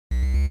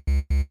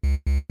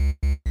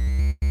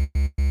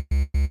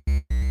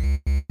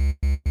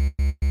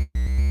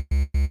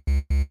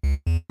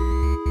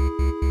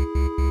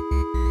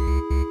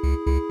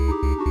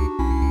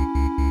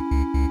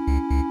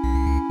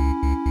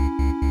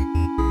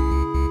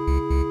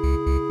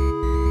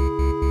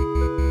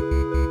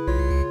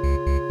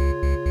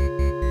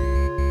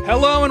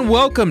Hello and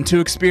welcome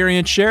to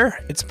Experience Share.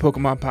 It's a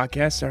Pokemon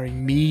podcast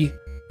starring me,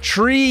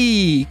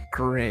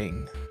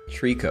 Treecring.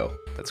 Treecko.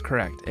 That's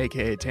correct,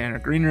 aka Tanner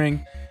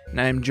Greenring.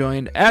 And I am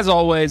joined, as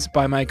always,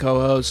 by my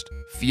co-host,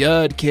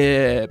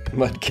 Fyudkip.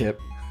 Mudkip.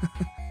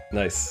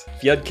 Nice.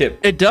 Fyudkip.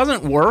 It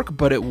doesn't work,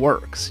 but it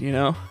works, you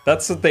know?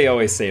 That's what they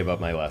always say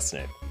about my last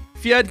name.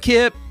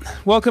 Fyudkip,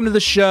 welcome to the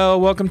show.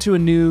 Welcome to a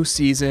new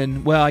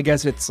season. Well, I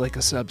guess it's like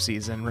a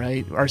sub-season,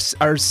 right?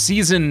 Our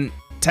season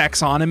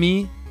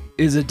taxonomy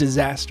is a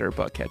disaster,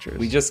 butt catchers.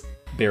 We just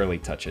barely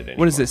touch it anymore.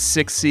 What is this,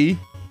 6C?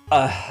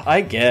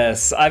 I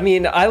guess. I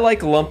mean, I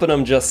like lumping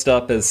them just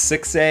up as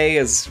 6A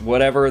as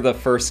whatever the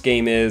first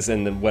game is,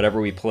 and then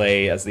whatever we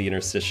play as the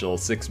interstitial.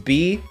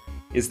 6B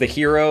is the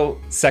hero,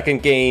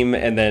 second game,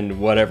 and then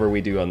whatever we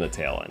do on the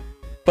tail end.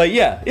 But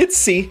yeah, it's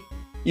C.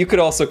 You could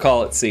also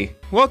call it C.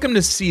 Welcome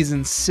to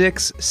Season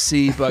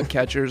 6C, butt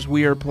catchers.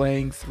 We are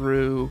playing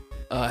through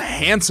a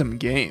handsome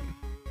game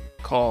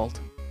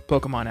called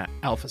Pokemon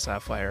Alpha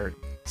Sapphire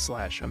 /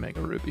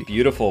 Omega Ruby.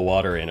 Beautiful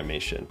water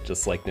animation,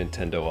 just like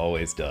Nintendo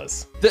always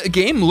does. The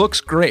game looks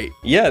great.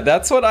 Yeah,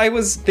 that's what I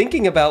was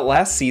thinking about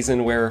last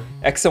season, where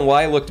X and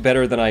Y looked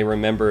better than I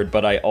remembered,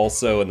 but I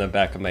also, in the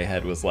back of my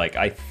head, was like,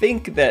 I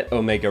think that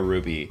Omega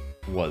Ruby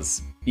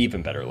was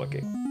even better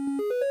looking.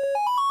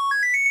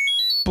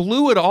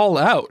 Blew it all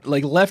out,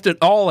 like left it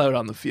all out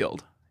on the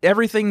field.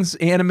 Everything's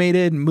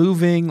animated,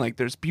 moving, like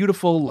there's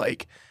beautiful,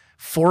 like,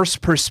 force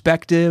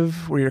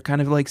perspective where you're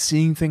kind of like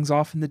seeing things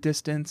off in the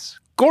distance.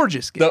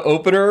 Gorgeous game. The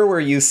opener where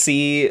you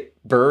see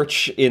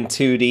Birch in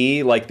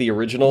 2D, like the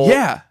original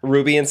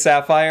Ruby and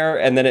Sapphire,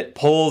 and then it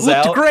pulls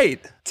out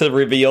great to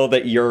reveal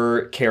that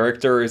your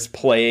character is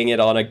playing it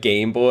on a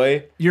Game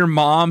Boy. Your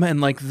mom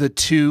and like the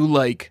two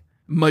like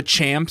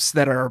Machamps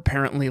that are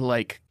apparently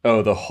like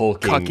the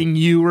hulking cucking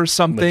you or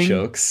something.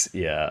 Machokes,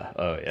 yeah.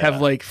 Oh yeah.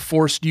 Have like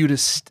forced you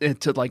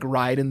to like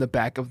ride in the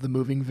back of the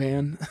moving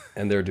van.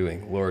 And they're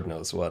doing Lord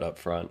knows what up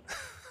front.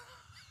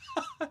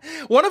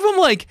 One of them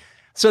like.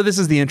 So this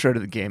is the intro to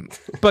the game.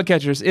 Butt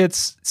catchers,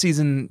 it's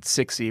Season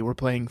 6C. We're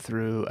playing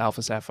through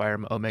Alpha Sapphire,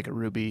 Omega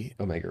Ruby.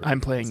 I'm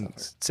playing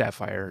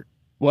Sapphire.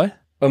 What?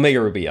 Omega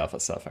Ruby,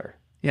 Alpha Sapphire.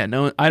 Yeah,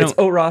 no, I don't. It's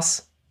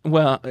Oros.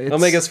 Well,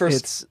 Omega's first.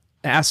 It's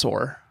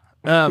Azor.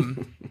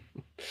 I'm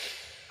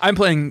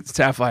playing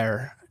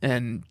Sapphire,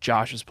 and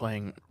Josh is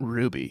playing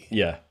Ruby.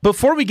 Yeah.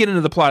 Before we get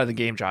into the plot of the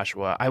game,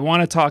 Joshua, I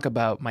want to talk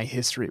about my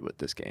history with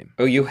this game.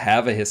 Oh, you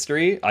have a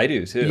history? I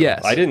do, too.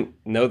 Yes. I didn't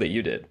know that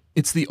you did.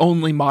 It's the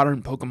only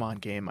modern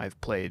Pokemon game I've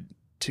played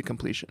to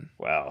completion.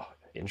 Wow.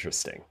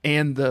 Interesting.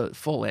 And the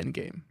full end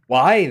game.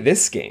 Why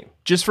this game?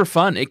 Just for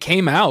fun. It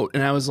came out,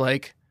 and I was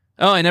like,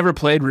 oh, I never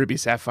played Ruby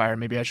Sapphire.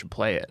 Maybe I should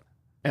play it.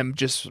 And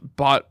just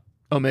bought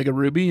Omega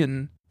Ruby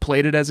and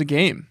played it as a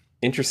game.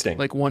 Interesting.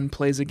 Like one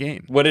plays a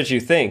game. What did you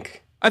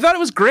think? I thought it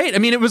was great. I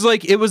mean, it was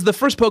the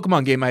first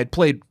Pokemon game I had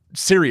played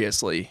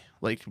seriously,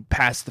 like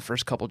past the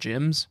first couple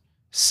gyms,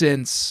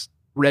 since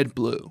Red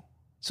Blue.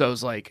 So it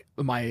was like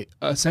my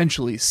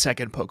essentially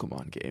second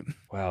Pokemon game.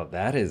 Wow,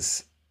 that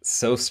is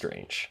so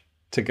strange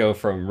to go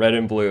from Red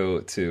and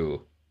Blue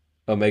to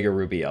Omega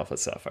Ruby Alpha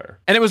Sapphire.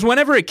 And it was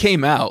whenever it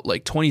came out,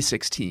 like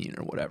 2016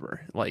 or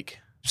whatever, like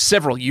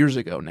several years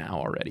ago now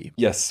already.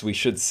 Yes, we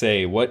should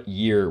say, what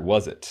year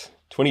was it?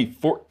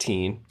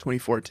 2014.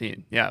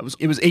 2014. Yeah, it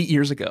was 8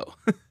 years ago.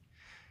 It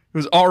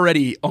was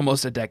already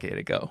almost a decade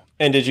ago.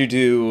 And did you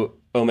do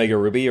Omega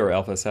Ruby or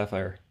Alpha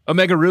Sapphire?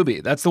 Omega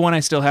Ruby. That's the one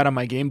I still had on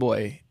my Game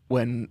Boy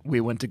when we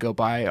went to go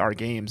buy our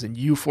games, and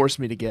you forced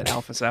me to get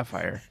Alpha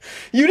Sapphire.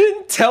 You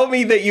didn't tell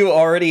me that you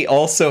already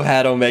also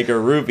had Omega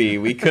Ruby.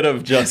 We could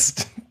have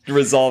just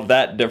resolved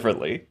that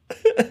differently.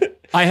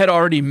 I had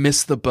already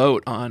missed the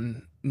boat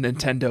on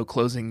Nintendo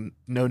closing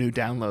no new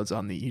downloads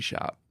on the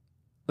eShop.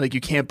 Like,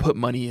 you can't put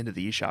money into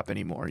the eShop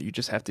anymore. You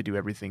just have to do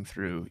everything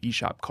through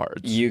eShop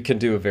cards. You can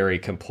do a very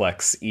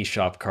complex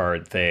eShop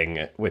card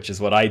thing, which is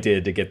what I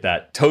did to get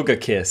that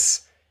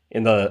Togekiss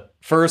in the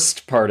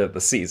first part of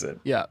the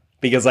season. Yeah.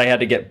 Because I had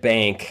to get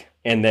bank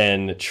and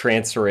then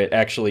transfer it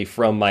actually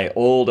from my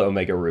old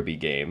Omega Ruby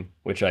game,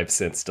 which I've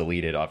since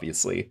deleted,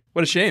 obviously.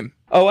 What a shame.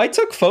 Oh, I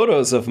took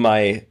photos of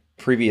my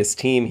previous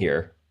team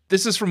here.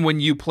 This is from when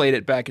you played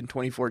it back in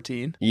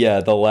 2014? Yeah,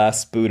 the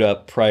last boot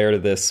up prior to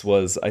this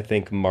was, I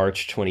think,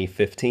 March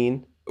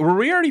 2015. Were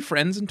we already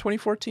friends in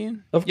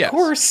 2014? Of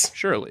course.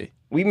 Surely.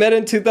 We met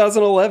in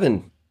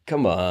 2011.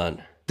 Come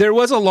on. There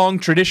was a long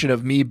tradition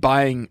of me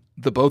buying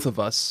the both of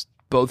us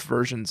both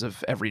versions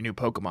of every new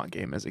Pokemon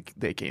game as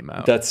they came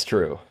out. That's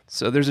true.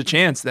 So there's a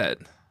chance that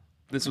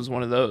this was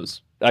one of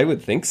those. I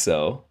would think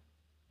so.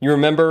 You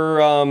remember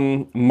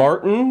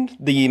Martin,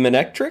 the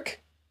Manectric,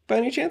 by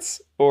any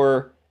chance?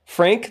 Or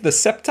Frank, the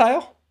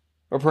Sceptile?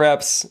 Or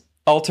perhaps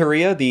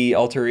Altaria, the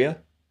Altaria?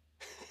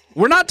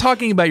 We're not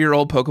talking about your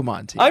old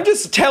Pokemon team. I'm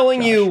just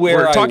telling you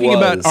where I was. We're talking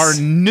about our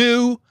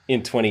new...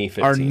 in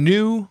 2015. Our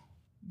new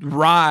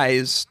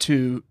rise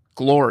to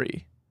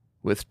glory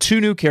with two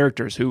new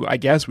characters who I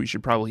guess we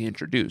should probably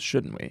introduce,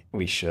 shouldn't we?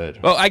 We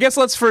should. Well, I guess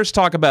let's first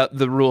talk about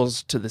the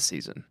rules to the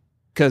season,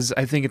 because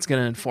I think it's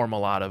going to inform a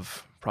lot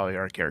of probably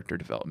our character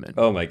development.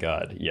 Oh my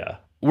god, yeah.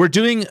 we're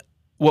doing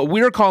what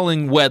we're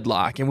calling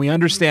wedlock, and we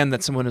understand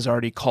that someone has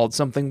already called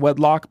something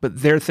wedlock,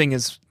 but their thing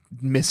is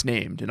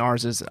misnamed, and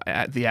ours is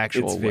the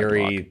actual It's wedlock.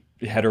 very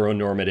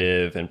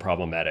heteronormative and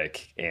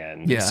problematic,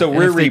 and Yeah. so and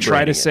we're if they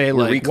try to say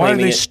We're like, why are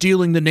reclaiming they it.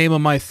 stealing the name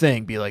of my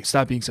thing? Be like,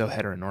 stop being so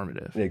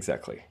heteronormative.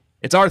 Exactly.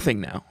 It's our thing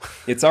now.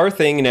 It's our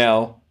thing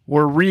now.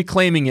 We're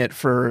reclaiming it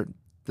for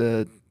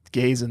the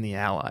gays and the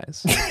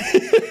allies.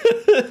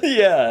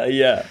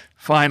 Yeah.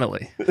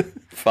 Finally,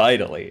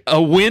 Finally.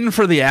 a win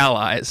for the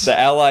allies. The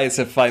Allies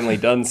have finally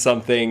done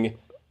something,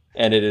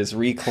 and it is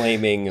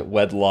reclaiming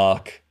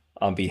wedlock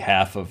on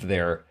behalf of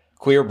their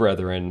queer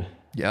brethren.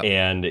 Yep.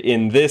 And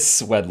in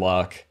this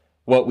wedlock,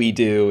 what we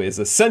do is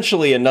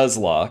essentially a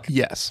Nuzlocke.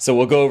 Yes. So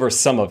we'll go over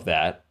some of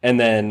that. And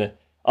then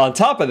on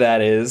top of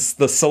that is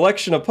the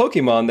selection of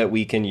Pokemon that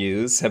we can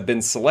use have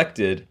been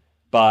selected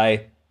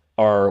by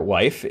our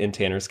wife, in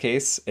Tanner's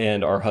case,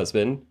 and our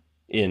husband,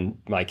 in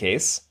my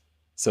case.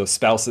 So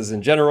spouses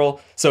in general.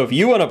 So if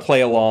you want to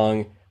play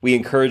along, we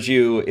encourage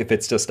you, if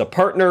it's just a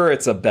partner,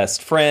 it's a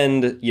best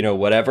friend,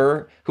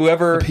 whatever,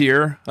 whoever, A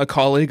peer, a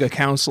colleague, a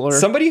counselor.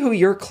 somebody who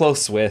you're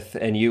close with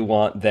and you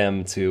want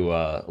them to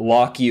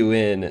lock you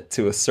in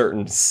to a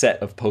certain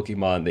set of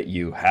Pokemon that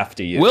you have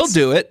to use. We'll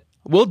do it.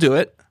 We'll do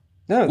it.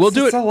 No, we'll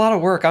do it's it. a lot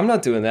of work. I'm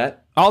not doing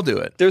that. I'll do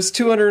it. There's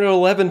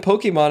 211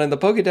 Pokemon in the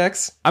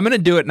Pokedex. I'm going to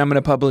do it, and I'm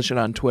going to publish it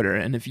on Twitter.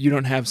 And if you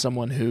don't have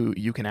someone who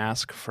you can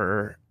ask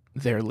for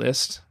their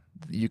list,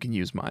 you can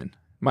use mine.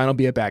 Mine will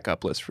be a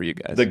backup list for you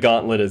guys. The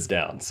gauntlet is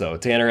down, so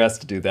Tanner has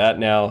to do that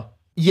now.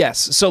 Yes.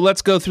 So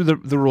let's go through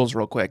the rules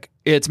real quick.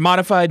 It's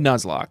modified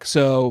Nuzlocke.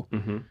 So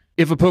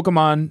if a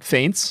Pokemon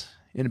faints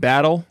in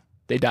battle,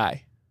 they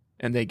die,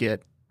 and they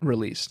get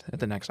released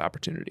at the next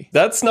opportunity.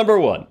 That's number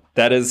one.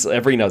 That is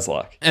every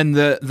Nuzlocke. And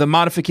the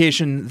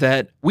modification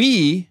that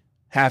we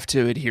have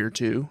to adhere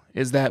to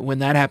is that when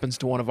that happens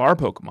to one of our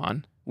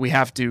Pokemon, we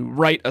have to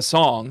write a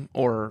song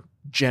or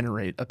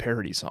generate a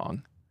parody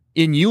song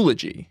in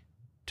eulogy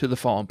to the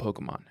fallen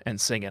Pokemon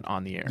and sing it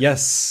on the air.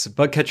 Yes,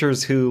 bug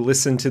catchers who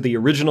listened to the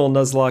original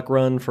Nuzlocke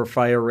run for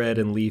Fire Red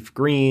and Leaf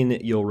Green,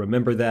 you'll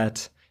remember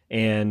that.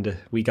 And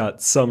we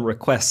got some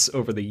requests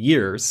over the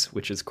years,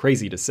 which is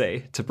crazy to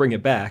say, to bring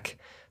it back.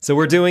 So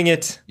we're doing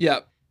it,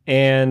 Yep.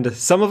 and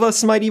some of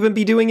us might even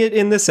be doing it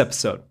in this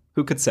episode.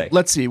 Who could say?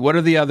 Let's see. What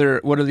are the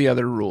other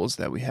rules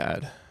that we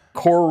had?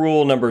 Core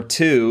rule number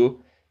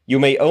 2, you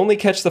may only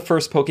catch the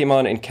first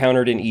Pokemon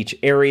encountered in each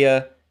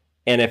area,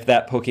 and if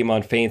that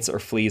Pokemon faints or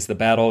flees the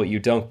battle, you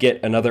don't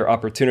get another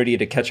opportunity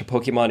to catch a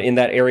Pokemon in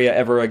that area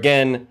ever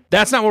again.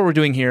 That's not what we're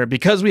doing here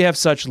because we have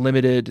such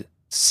limited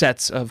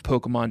sets of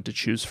Pokemon to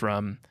choose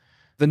from.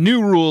 The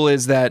new rule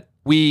is that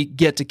we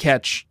get to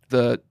catch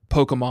the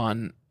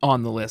Pokemon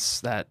on the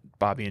lists that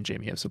Bobby and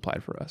Jamie have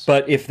supplied for us.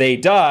 But if they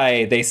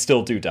die, they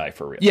still do die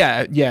for real.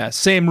 Yeah,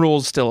 same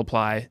rules still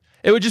apply.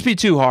 It would just be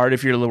too hard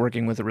if you're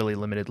working with a really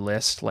limited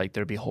list. Like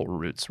there'd be whole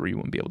routes where you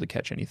wouldn't be able to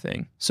catch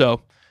anything.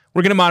 So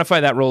we're going to modify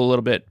that rule a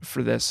little bit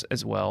for this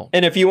as well.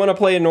 And if you want to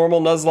play a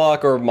normal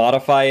Nuzlocke or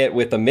modify it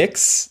with a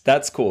mix,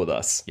 that's cool with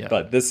us. Yeah.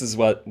 But this is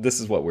what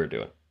we're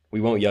doing.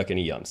 We won't yuck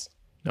any yums.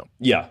 No.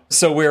 Yeah.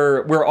 So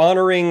we're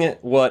honoring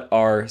what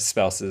our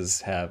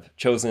spouses have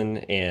chosen,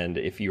 and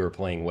if you are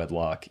playing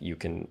wedlock, you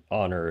can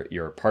honor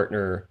your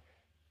partner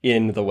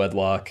in the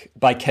wedlock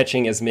by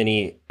catching as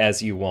many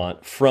as you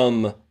want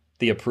from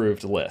the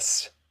approved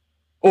list.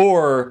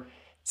 Or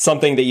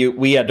something that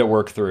we had to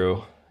work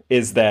through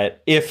is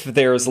that if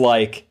there's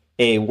like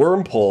a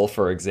Wurmple,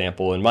 for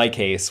example, in my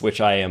case,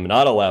 which I am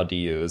not allowed to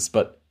use,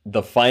 but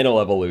the final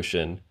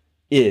evolution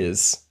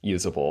is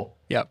usable,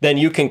 Yep. then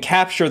you can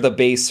capture the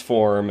base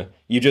form.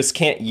 You just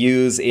can't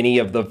use any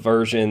of the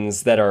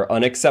versions that are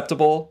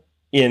unacceptable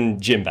in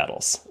gym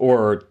battles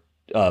or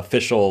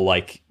official,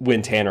 like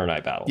when Tanner and I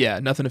battle. Yeah,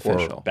 nothing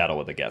official. Or battle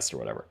with a guest or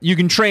whatever. You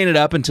can train it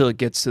up until it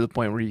gets to the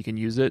point where you can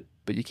use it,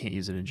 but you can't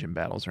use it in gym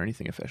battles or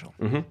anything official.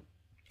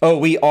 Oh,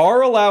 we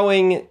are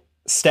allowing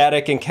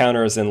static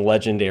encounters and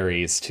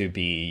legendaries to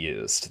be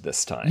used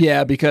this time.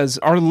 Yeah, because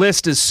our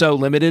list is so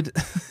limited.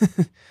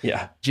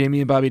 Yeah. Jamie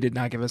and Bobby did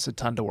not give us a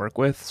ton to work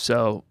with,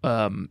 so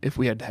if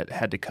we had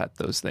to cut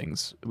those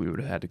things, we would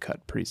have had to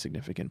cut pretty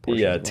significant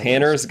portions. Yeah, of our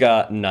Tanner's list.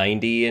 got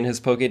 90 in his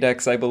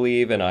Pokédex, I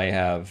believe, and I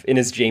have in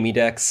his Jamie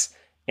Dex,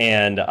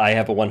 and I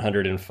have a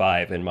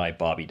 105 in my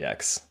Bobby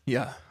Dex.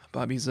 Yeah,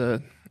 Bobby's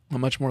a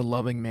much more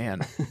loving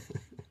man.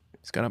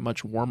 He's got a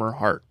much warmer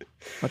heart,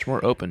 much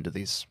more open to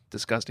these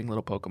disgusting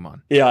little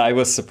Pokemon. Yeah, I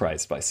was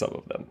surprised by some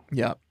of them.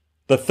 Yeah.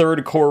 The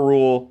third core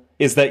rule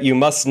is that you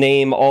must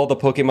name all the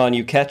Pokemon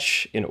you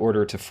catch in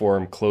order to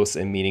form close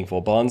and meaningful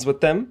bonds with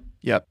them.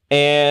 Yep.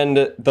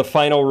 And the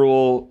final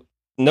rule,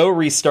 no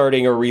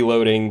restarting or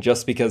reloading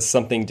just because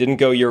something didn't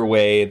go your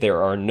way.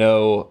 There are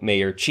no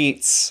mayor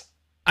cheats.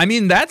 I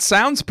mean, that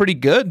sounds pretty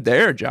good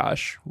there,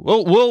 Josh.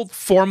 We'll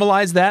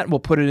formalize that. We'll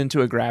put it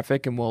into a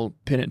graphic and we'll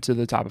pin it to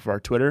the top of our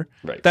Twitter.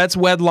 Right. That's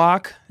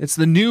wedlock. It's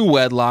the new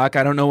wedlock.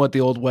 I don't know what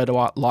the old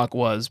wedlock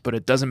was, but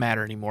it doesn't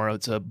matter anymore.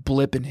 It's a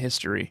blip in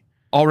history.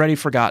 Already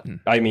forgotten.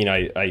 I mean,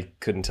 I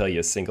couldn't tell you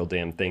a single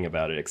damn thing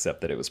about it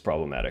except that it was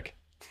problematic.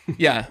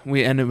 Yeah,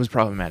 and it was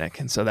problematic,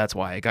 and so that's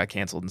why it got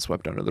canceled and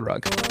swept under the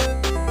rug.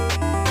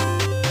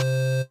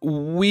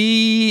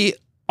 We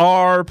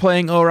are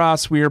playing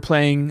Oras. We are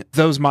playing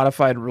those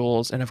modified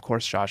rules, and of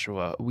course,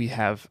 Joshua, we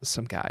have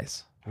some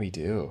guys. We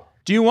do.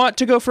 Do you want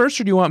to go first,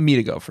 or do you want me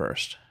to go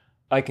first?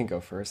 I can go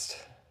first.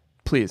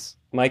 Please.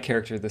 My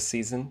character this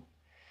season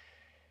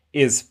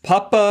is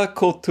Papa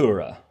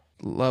Cultura.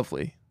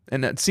 Lovely.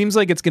 And it seems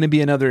like it's going to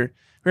be another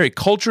very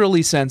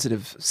culturally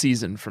sensitive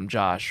season from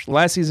Josh.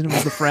 Last season it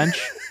was the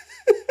French.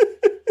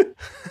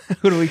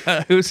 Who do we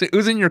got? Who's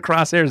in your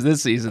crosshairs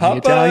this season? Papa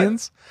The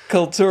Italians?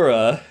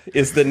 Cultura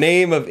is the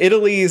name of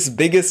Italy's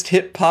biggest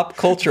hit pop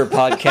culture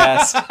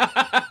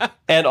podcast,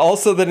 and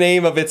also the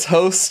name of its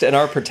host and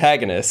our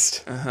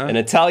protagonist, an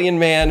Italian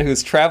man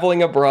who's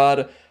traveling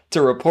abroad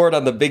to report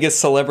on the biggest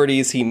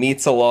celebrities he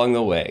meets along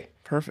the way.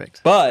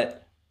 Perfect.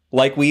 But,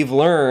 like we've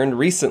learned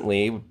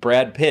recently,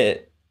 Brad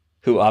Pitt,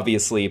 who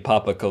obviously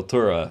Papa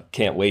Cultura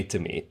can't wait to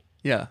meet,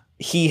 Yeah.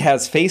 he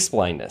has face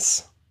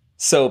blindness.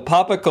 So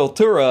Papa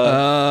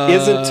Cultura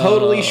isn't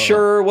totally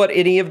sure what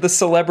any of the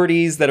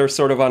celebrities that are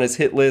sort of on his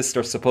hit list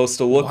are supposed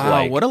to look Wow,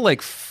 like. what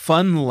a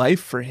fun life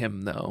for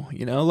him though.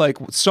 You know, like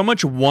so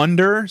much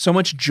wonder, so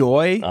much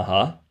joy.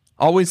 Uh-huh.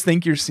 Always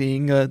think you're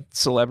seeing a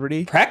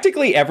celebrity.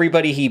 Practically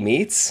everybody he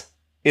meets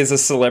is a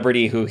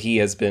celebrity who he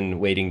has been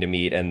waiting to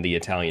meet, and the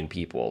Italian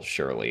people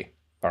surely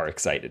are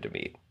excited to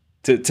meet.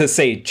 To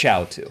say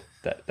ciao to,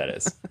 that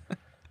is.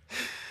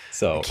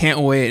 So Can't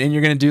wait. And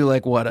you're going to do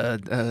like what,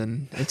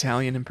 an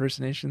Italian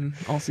impersonation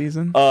all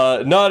season?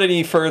 not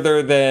any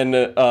further than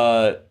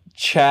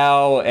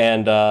ciao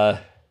and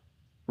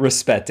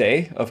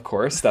rispete, of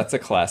course. That's a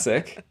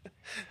classic.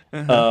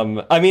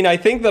 I mean, I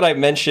think that I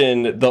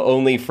mentioned the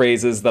only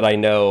phrases that I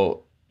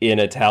know in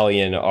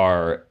Italian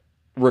are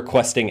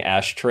requesting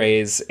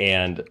ashtrays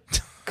and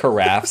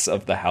carafes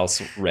of the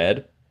house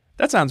red.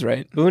 That sounds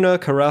right. Una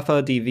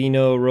carafa di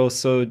vino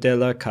rosso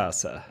della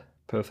casa,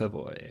 per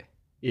favore,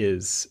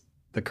 is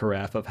the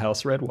carafe of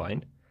house red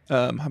wine.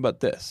 How about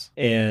this?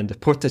 And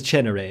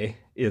portacenere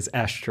is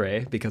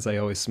ashtray, because I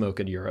always smoke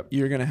in Europe.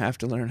 You're going to have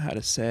to learn how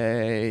to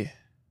say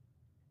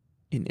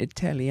in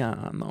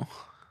Italiano.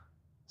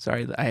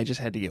 Sorry, I just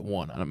had to get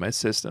one out of my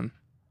system.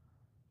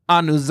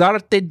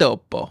 Annusarte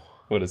dopo.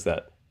 What is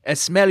that? E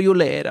smell you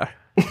later.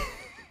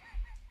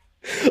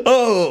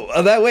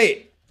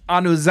 Wait.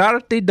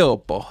 Annusarte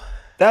dopo.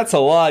 That's a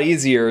lot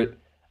easier.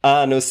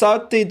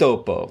 Annusate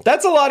dopo.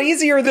 That's a lot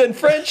easier than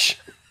French.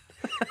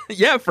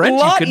 Yeah, French. A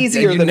lot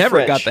easier you than never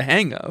French. got the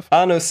hang of.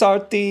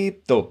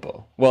 Annusate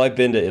dopo. Well, I've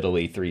been to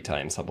Italy 3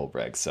 times, humble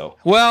brag, so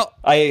Well,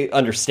 I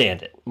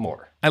understand it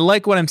more. I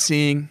like what I'm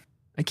seeing.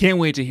 I can't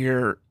wait to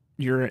hear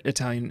your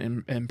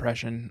Italian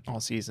impression all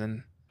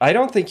season. I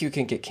don't think you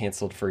can get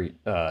canceled for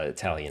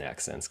Italian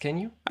accents, can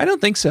you? I don't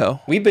think so.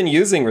 We've been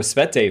using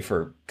Rispete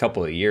for a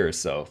couple of years,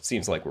 so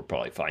seems like we're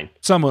probably fine.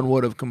 Someone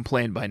would have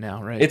complained by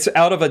now, right? It's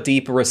out of a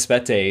deep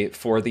Rispete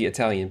for the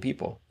Italian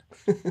people.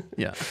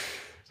 Yeah.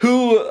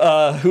 Who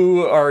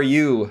are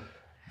you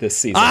this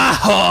season?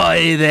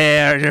 Ahoy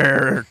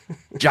there,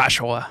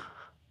 Joshua.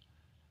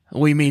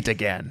 We meet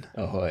again.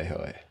 Ahoy,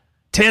 hoy.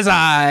 'Tis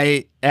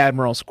I,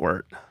 Admiral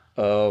Squirt.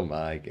 Oh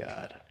my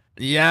god.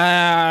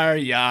 Yar,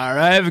 yar.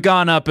 I've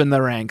gone up in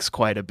the ranks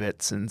quite a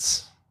bit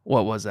since,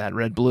 what was that,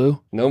 Red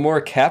Blue? No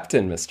more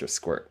Captain, Mr.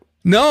 Squirt.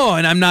 No,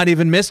 and I'm not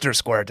even Mr.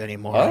 Squirt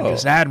anymore. I'm Oh.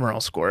 just Admiral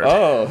Squirt.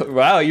 Oh,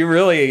 wow. You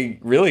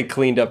really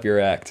cleaned up your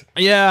act.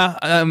 Yeah,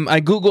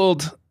 I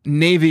Googled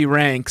Navy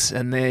ranks,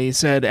 and they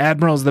said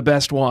Admiral's the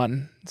best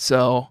one.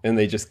 So And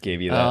they just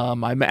gave you that.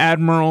 I'm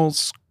Admiral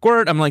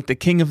Squirt. I'm like the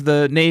king of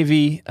the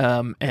Navy,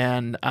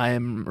 and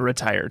I'm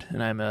retired,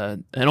 and I'm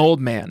an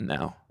old man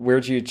now.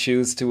 Where'd you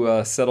choose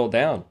to settle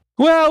down?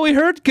 Well, we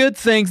heard good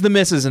things, the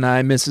missus and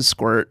I, Mrs.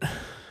 Squirt.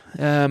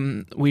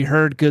 We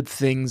heard good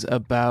things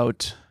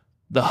about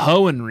the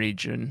Hoenn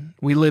region.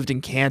 We lived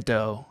in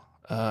Kanto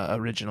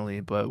originally,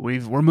 but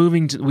we've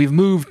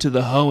moved to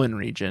the Hoenn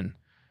region.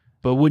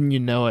 But wouldn't you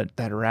know it,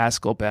 that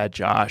rascal Bad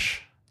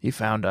Josh, he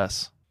found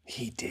us.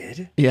 He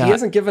did? Yeah. He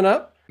hasn't given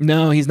up?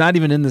 No, he's not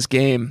even in this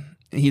game.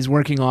 He's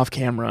working off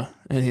camera,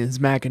 and his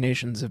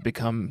machinations have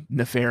become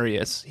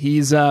nefarious.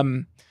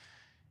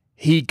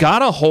 He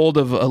got a hold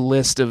of a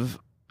list of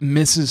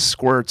Mrs.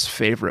 Squirt's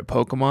favorite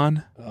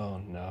Pokemon, Oh,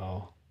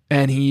 no.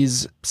 and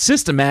he's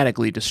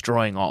systematically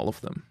destroying all of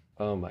them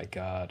Oh, my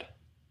God.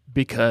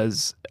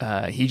 because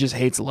he just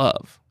hates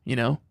love, you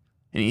know?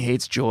 And he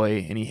hates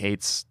joy, and he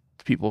hates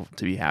people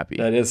to be happy.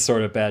 That is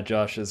sort of Bad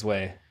Josh's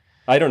way.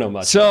 I don't know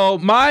much. So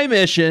my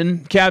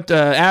mission,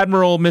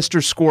 Admiral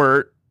Mr.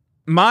 Squirt,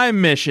 my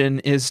mission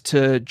is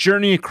to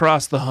journey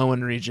across the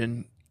Hoenn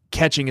region,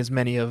 catching as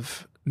many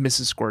of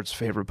Mrs. Squirt's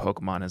favorite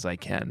Pokemon as I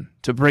can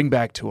to bring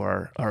back to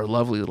our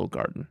lovely little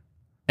garden.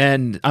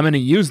 And I'm going to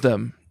use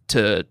them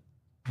to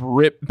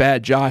rip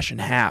Bad Josh in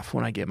half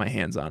when I get my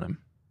hands on him.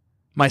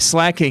 My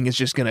Slacking is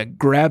just going to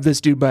grab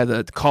this dude by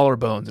the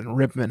collarbones and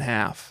rip him in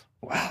half.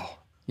 Wow.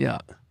 Yeah.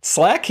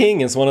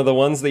 Slacking is one of the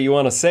ones that you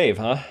want to save,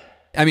 huh?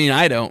 I mean,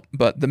 I don't,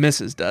 but the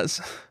missus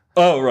does.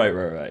 Oh,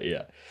 right,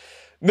 yeah.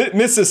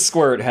 Mrs.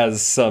 Squirt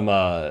has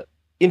some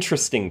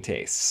interesting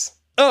tastes.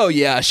 Oh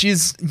yeah,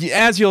 she's,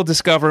 as you'll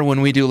discover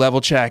when we do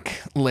level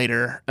check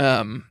later.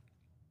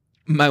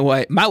 My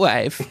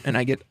wife, and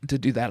I get to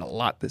do that a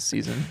lot this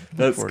season.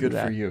 That's good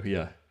for you.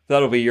 Yeah,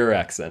 that'll be your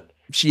accent.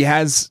 She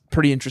has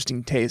pretty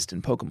interesting taste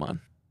in Pokemon,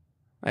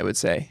 I would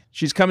say.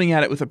 She's coming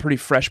at it with a pretty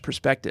fresh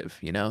perspective,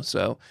 you know?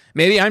 So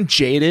maybe I'm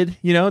jaded,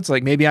 you know? It's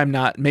like maybe I'm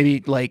not,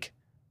 maybe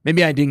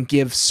I didn't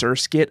give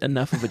Surskit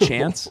enough of a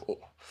chance.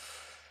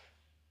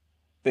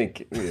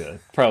 Think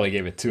probably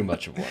gave it too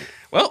much of one.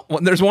 Well,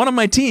 there's one on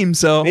my team,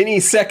 so Any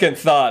second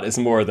thought is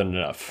more than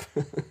enough.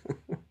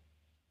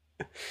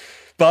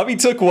 Bobby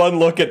took one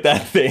look at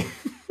that thing,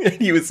 and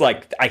he was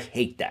like, I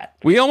hate that.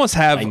 we almost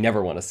have I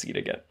never want to see it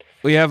again.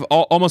 we have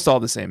almost all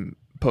the same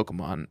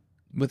Pokemon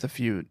with a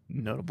few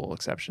notable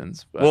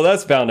exceptions. But Well,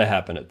 that's bound to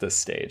happen at this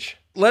stage.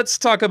 let's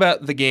talk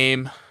about the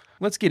game.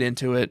 Let's get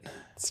into it.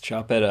 Let's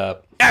chop it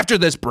up. After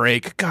this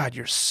break, God,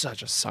 you're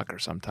such a sucker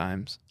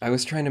sometimes. I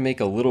was trying to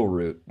make a Little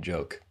Root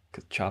joke.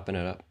 'Cause chopping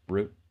it up.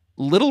 Root.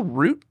 Little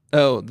Root?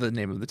 Oh, the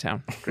name of the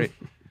town. Great.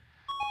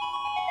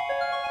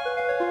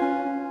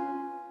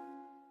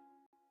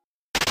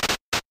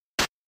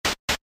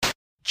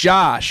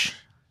 Josh,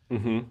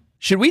 Mm-hmm.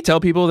 should we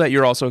tell people that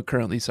you're also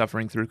currently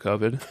suffering through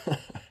COVID?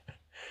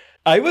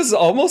 I was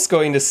almost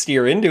going to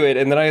steer into it,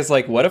 and then I was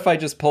like, what if I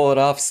just pull it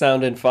off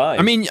sounding fine?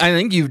 I mean, I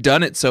think you've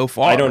done it so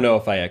far. I don't know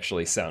if I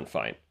actually sound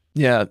fine.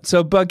 Yeah.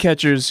 So bug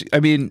catchers, I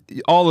mean,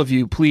 all of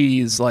you,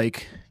 please,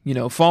 like, you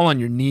know, fall on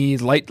your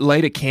knees, light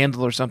a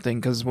candle or something,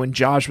 because when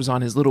Josh was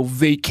on his little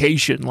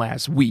vacation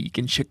last week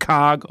in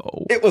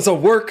Chicago It was a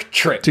work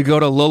trip. to go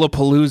to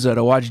Lollapalooza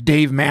to watch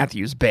Dave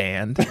Matthews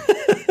Band,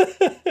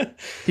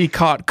 he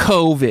caught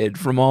COVID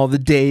from all the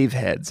Dave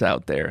heads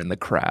out there in the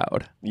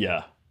crowd.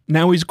 Yeah.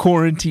 Now he's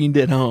quarantined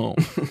at home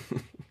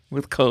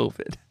with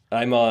COVID.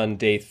 I'm on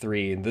day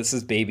 3, and this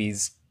is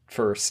baby's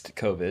first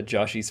COVID,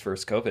 Joshy's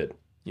first COVID.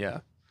 Yeah.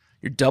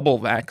 You're double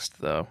vaxxed,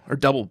 though, or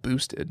double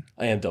boosted,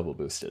 I am double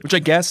boosted. which I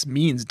guess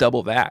means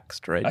double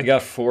vaxxed, right? I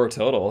got 4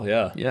 total,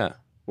 yeah. Yeah.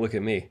 Look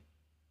at me.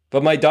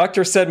 But my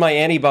doctor said my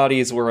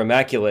antibodies were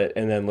immaculate,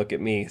 and then look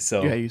at me.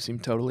 So Yeah, you seem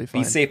totally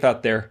fine. be safe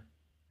out there.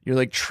 You're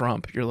like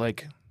Trump. You're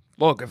like,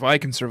 look, if I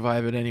can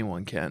survive it,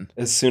 anyone can.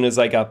 As soon as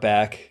I got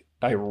back,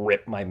 I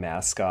ripped my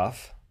mask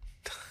off.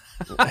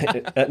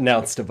 I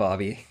announced to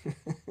Bobby.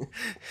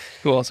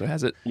 Who also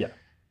has it? Yeah.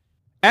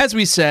 As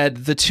we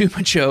said, the two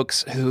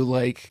Machokes who,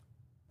 like,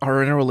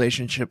 are in a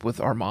relationship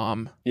with our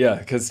mom. Yeah,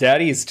 because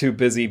Daddy's too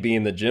busy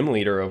being the gym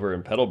leader over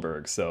in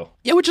Petalburg, so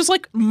Yeah, which is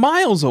like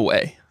miles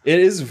away. it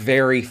is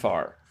very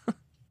far.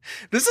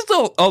 This is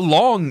a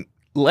long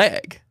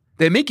leg.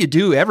 They make you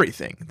do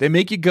everything. They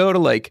make you go to,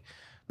 like,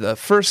 the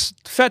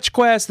first fetch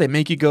quest. They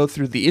make you go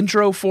through the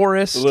intro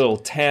forest. A little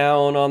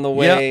town on the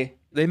way.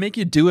 They make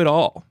you do it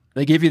all.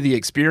 They give you the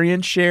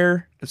experience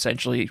share,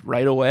 essentially,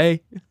 right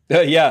away.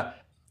 Yeah.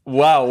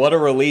 Wow, what a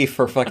relief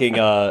for fucking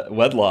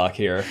wedlock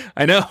here.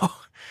 I know.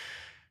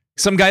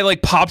 Some guy,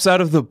 like, pops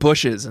out of the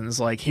bushes and is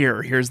like,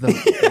 here's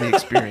the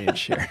experience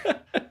share.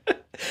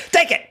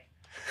 Take it!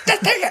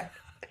 Just take it!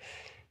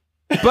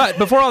 But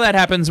before all that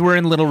happens, we're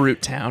in Little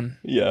Root Town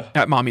Yeah.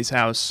 at Mommy's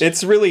house.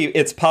 It's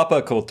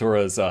Papa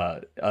Kultura's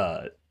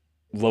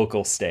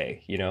local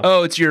stay, you know?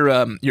 Oh, it's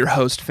your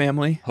host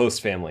family?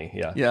 Host family,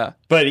 yeah. Yeah.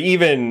 But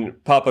even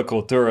Papa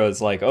Kultura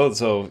is like, oh,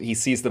 so he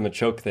sees the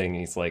Machoke thing, and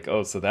he's like,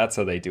 oh, so that's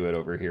how they do it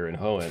over here in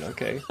Hoenn,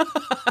 okay.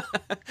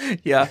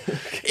 Yeah.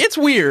 It's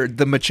weird,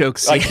 the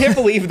Machoke I scene. can't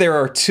believe there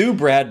are 2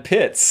 Brad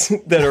Pitts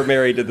that are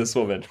married to this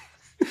woman.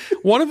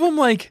 One of them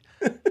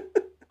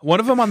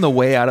on the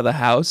way out of the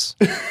house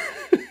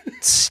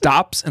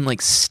stops and, like,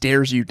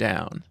 stares you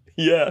down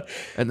Yeah.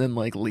 and then,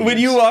 like, leaves. When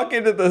you walk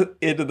into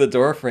the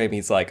door frame,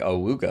 he's like,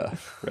 awooga,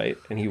 right?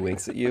 And he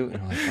winks at you, and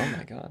I'm like, oh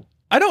my God.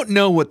 I don't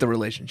know what the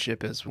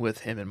relationship is with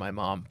him and my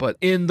mom, but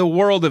in the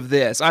world of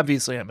this,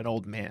 obviously I'm an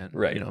old man.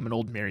 Right. You know, I'm an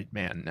old married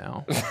man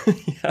now.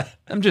 Yeah.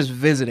 I'm just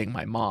visiting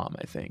my mom,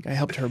 I think. I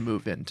helped her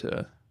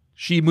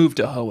she moved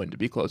to Hoenn to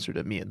be closer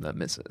to me and the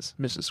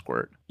Mrs.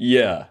 Squirt.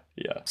 Yeah.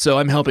 Yeah. So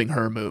I'm helping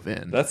her move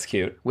in That's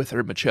cute. with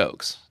her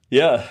Machokes.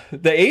 Yeah.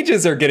 The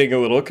ages are getting a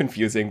little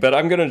confusing, but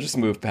I'm going to just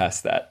move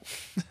past that.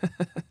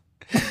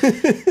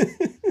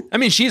 I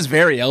mean, she's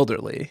very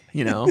elderly,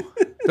 you know.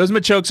 Those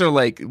Machokes are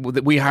like,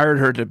 we hired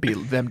her to be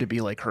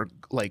like her,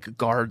 like,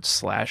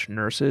 guards /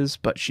 nurses,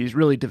 but she's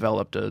really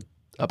developed a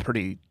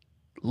pretty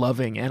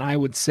loving, and I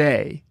would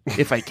say,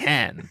 if I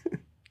can,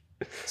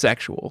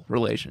 sexual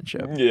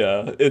relationship.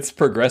 Yeah. It's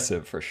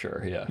progressive for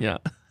sure. Yeah. Yeah.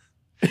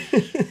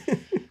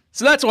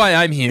 So that's why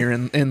I'm here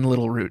in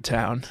Little Root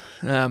Town.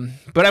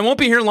 But I won't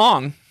be here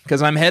long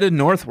because I'm headed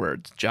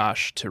northward,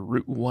 Josh, to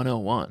Route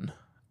 101,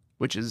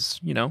 which is,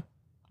 you know,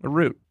 a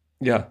route.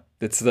 Yeah.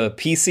 It's the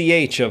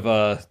PCH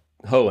of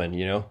Hoenn,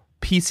 you know?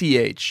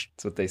 PCH,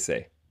 That's what they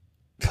say.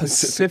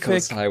 Pacific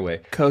Coast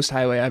Highway. Coast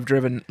Highway. I've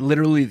driven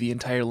literally the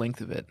entire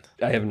length of it.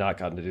 I have not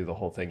gotten to do the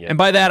whole thing yet. And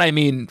by that, I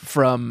mean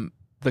from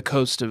the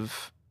coast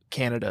of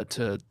Canada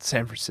to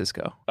San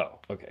Francisco. Oh,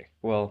 okay.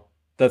 Well,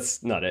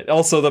 that's not it.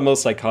 Also, the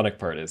most iconic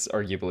part is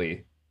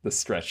arguably the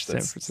stretch San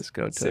that's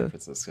Francisco to San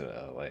Francisco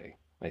to LA.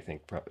 I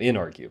think probably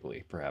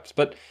inarguably perhaps,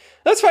 but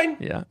that's fine.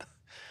 yeah.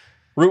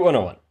 Route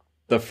 101.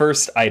 The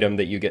first item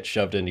that you get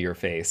shoved into your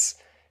face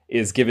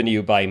is given to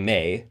you by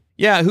May.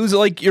 Yeah, who's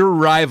like your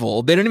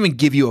rival. They don't even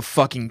give you a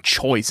fucking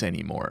choice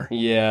anymore.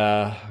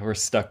 Yeah, we're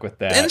stuck with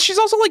that. And she's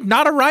also like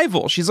not a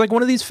rival. She's like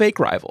one of these fake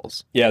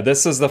rivals. Yeah,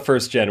 this is the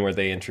first gen where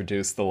they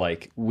introduced the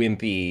like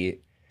wimpy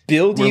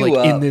build We're you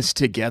like up in this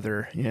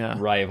together. Yeah.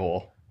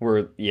 rival.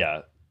 Where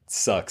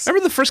sucks.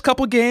 Remember the first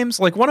couple games?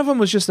 Like one of them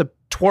was just a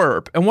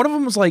twerp, and one of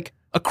them was like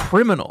a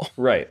criminal.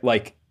 Right,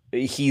 like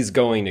he's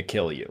going to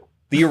kill you.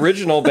 The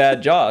original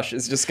Bad Josh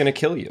is just going to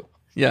kill you.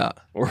 Yeah.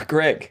 Or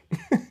Greg.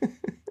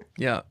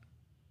 Yeah.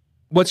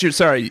 What's your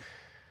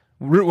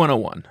Route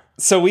 101?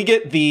 So we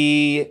get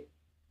the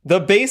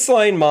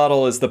baseline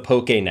model is the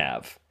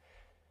PokeNav.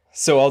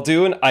 So I'll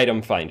do an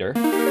item finder.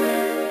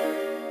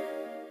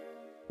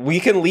 We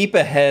can leap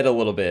ahead a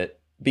little bit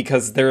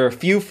because there are a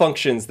few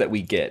functions that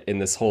we get in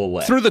this whole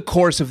leg. Through the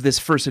course of this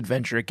first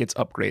adventure, it gets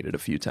upgraded a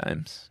few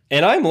times.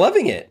 And I'm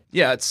loving it.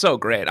 Yeah, it's so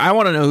great. I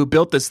want to know who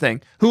built this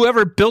thing.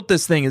 Whoever built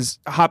this thing is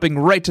hopping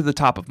right to the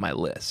top of my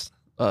list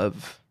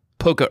of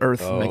Poke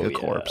Earth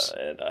Megacorps.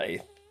 Yeah, and I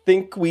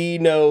think we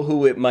know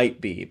who it might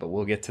be, but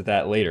we'll get to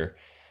that later.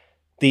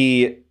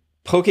 The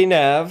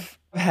PokeNav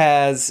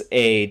has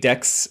a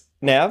Dex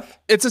nav.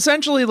 It's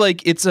essentially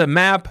like it's a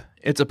map,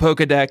 it's a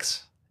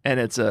Pokedex, and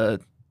it's a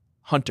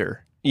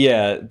hunter.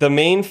 Yeah, the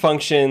main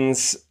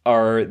functions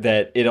are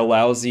that it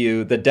allows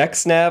you, the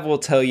Dex nav will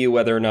tell you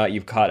whether or not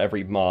you've caught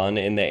every Mon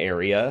in the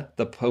area.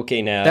 The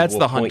PokeNav That's will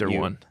the point hunter you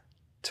one.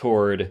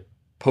 toward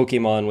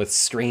Pokemon with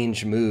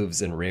strange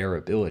moves and rare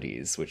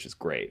abilities, which is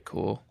great.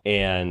 Cool.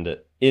 And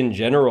in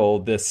general,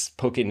 this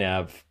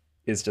PokeNav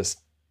is just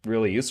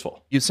really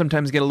useful. You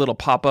sometimes get a little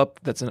pop-up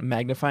that's a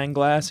magnifying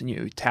glass, and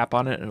you tap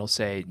on it, and it'll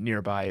say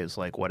nearby is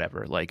like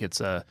whatever. Like it's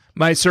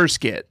my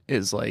Surskit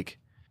is like,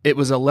 it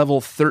was a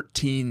level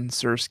 13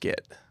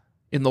 Surskit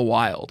in the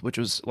wild, which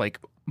was like,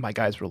 my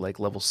guys were like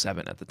level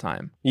 7 at the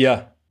time.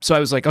 Yeah. So I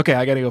was like, okay,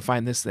 I got to go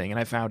find this thing. And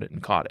I found it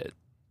and caught it.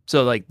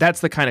 So like,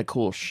 that's the kind of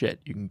cool shit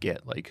you can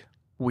get, like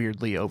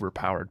weirdly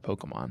overpowered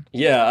Pokemon.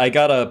 Yeah, I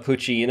got a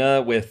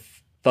Poochyena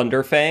with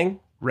Thunderfang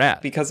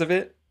Rad. because of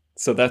it.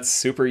 So that's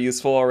super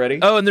useful already.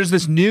 Oh, and there's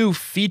this new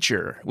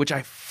feature, which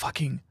I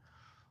fucking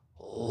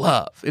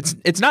love.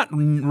 It's not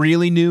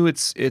really new.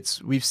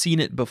 It's we've seen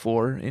it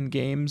before in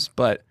games,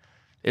 but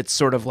it's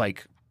sort of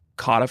like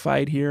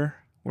codified here,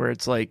 where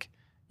it's like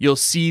you'll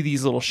see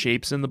these little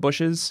shapes in the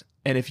bushes,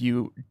 and if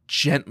you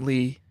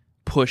gently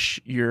push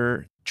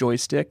your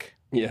joystick,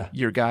 Yeah.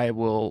 your guy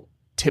will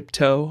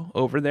tiptoe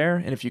over there,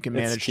 and if you can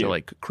That's manage cute. to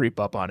like creep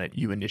up on it,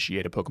 you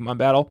initiate a Pokemon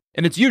battle.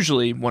 And it's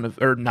usually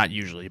not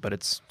usually, but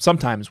it's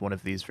sometimes one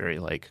of these very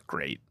like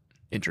great,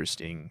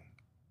 interesting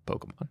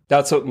Pokemon.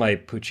 That's what my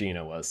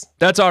Poochyena was.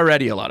 That's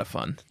already a lot of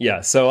fun.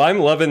 Yeah, so I'm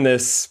loving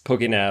this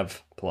PokeNav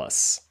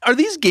Plus. Are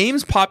these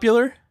games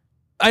popular?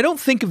 I don't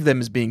think of them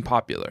as being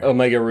popular.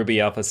 Omega Ruby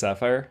Alpha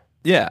Sapphire.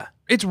 Yeah.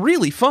 It's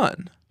really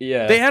fun.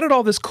 Yeah. They added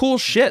all this cool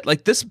shit.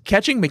 Like this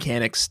catching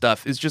mechanics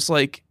stuff is just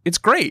like, it's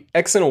great.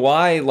 X and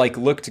Y like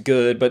looked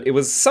good, but it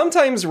was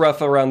sometimes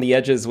rough around the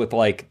edges with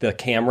like the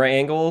camera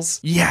angles.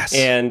 Yes.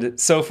 And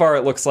so far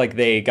it looks like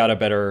they got a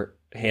better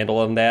handle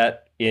on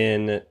that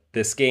in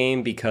this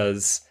game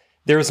because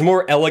there's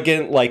more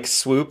elegant like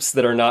swoops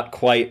that are not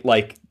quite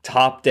like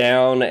top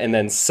down and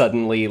then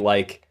suddenly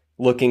like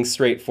looking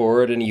straight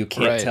forward and you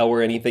can't Right. tell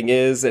where anything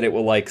is and it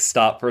will like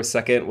stop for a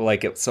second.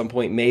 Like at some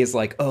point May's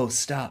like, oh,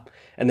 stop.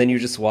 And then you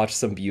just watch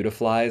some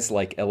Beautiflies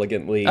like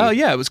elegantly. Oh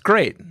yeah, it was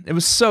great. It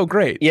was so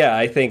great. Yeah,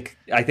 I think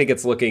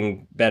it's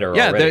looking better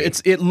Yeah, already.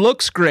 it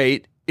looks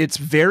great. It's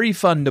very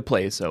fun to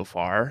play so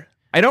far.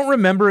 I don't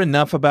remember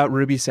enough about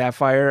Ruby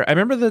Sapphire. I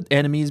remember the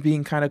enemies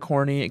being kind of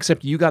corny,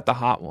 except you got the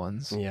hot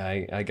ones. Yeah,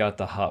 I got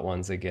the hot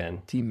ones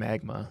again. Team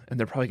Magma, and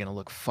they're probably going to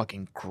look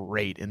fucking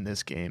great in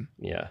this game.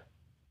 Yeah.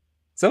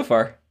 So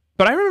far.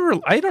 But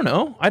I don't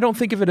know. I don't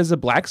think of it as a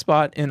black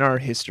spot in our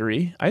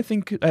history. I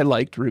think I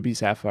liked Ruby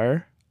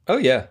Sapphire. Oh,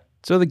 yeah.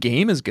 So the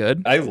game is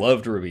good. I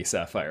loved Ruby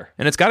Sapphire.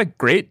 And it's got a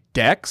great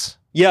dex.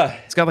 Yeah.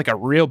 It's got like a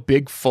real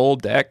big full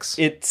dex.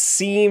 It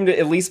seemed,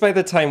 at least by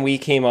the time we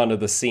came onto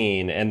the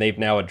scene, and they've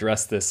now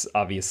addressed this,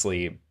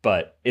 obviously,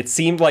 but it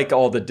seemed like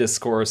all the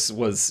discourse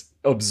was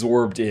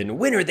absorbed in,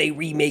 when are they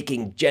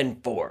remaking Gen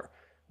 4?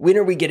 When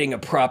are we getting a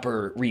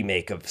proper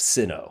remake of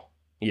Sinnoh?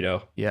 You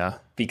know? Yeah.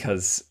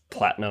 Because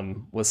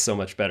Platinum was so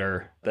much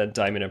better than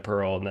Diamond and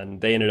Pearl, and then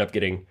they ended up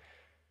getting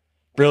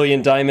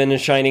Brilliant Diamond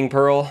and Shining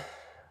Pearl.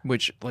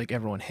 Which like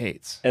everyone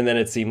hates. And then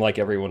it seemed like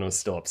everyone was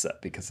still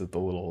upset because of the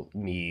little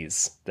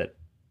knees that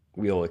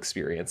we'll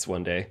experience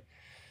one day.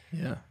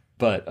 Yeah.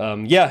 But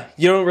yeah,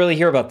 you don't really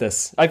hear about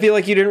this. I feel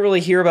like you didn't really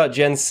hear about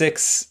Gen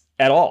 6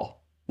 at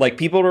all. Like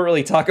people don't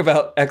really talk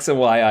about X and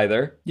Y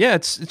either. Yeah,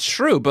 it's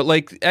true, but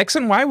like X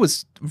and Y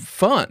was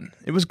fun.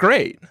 It was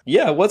great.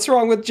 Yeah, what's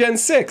wrong with Gen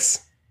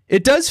 6?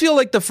 It does feel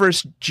like the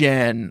first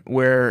gen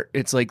where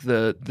it's like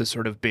the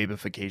sort of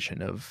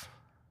babification of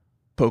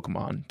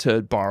Pokemon,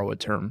 to borrow a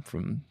term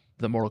from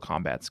the Mortal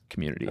Kombat's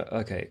community.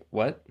 Okay,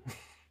 what?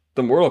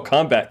 The Mortal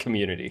Kombat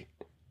community.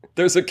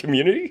 There's a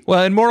community?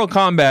 Well, in Mortal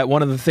Kombat,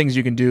 one of the things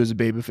you can do is a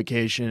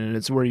babyfication, and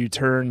it's where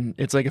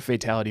it's like a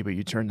fatality, but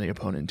you turn the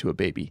opponent into a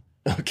baby.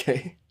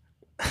 Okay.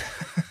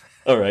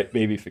 All right,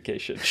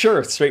 babyfication.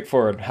 Sure,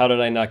 straightforward. How did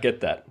I not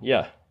get that?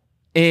 Yeah.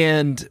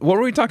 And what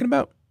were we talking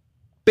about?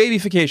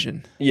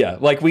 Babyfication. Yeah,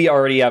 like we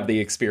already have the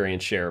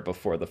experience share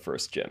before the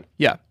first gym.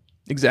 Yeah,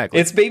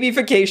 exactly. It's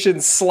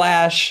babyfication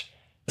 /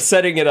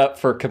 setting it up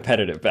for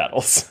competitive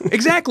battles.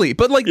 Exactly.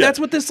 But that's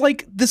what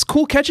this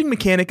cool catching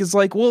mechanic is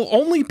like. Well,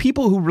 only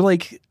people who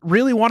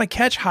really want to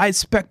catch high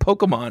spec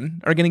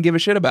Pokemon are going to give a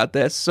shit about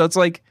this. So it's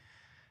like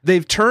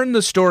they've turned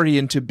the story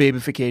into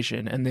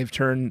babyfication, and they've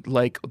turned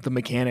the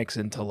mechanics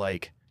into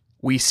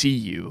we see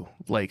you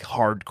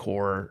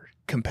hardcore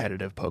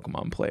competitive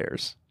Pokemon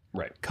players.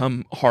 Right.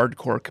 Come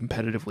hardcore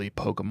competitively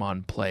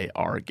Pokemon play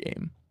our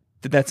game.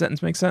 Did that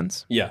sentence make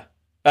sense? Yeah.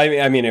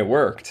 I mean it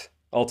worked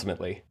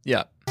ultimately.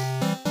 Yeah.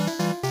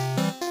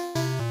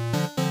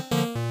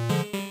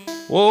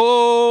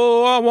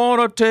 Whoa, I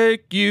want to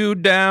take you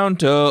down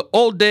to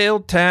Old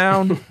Dale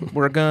Town.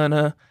 We're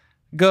gonna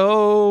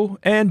go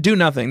and do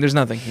nothing. There's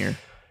nothing here.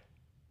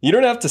 You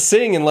don't have to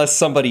sing unless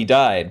somebody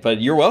died, but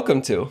you're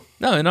welcome to.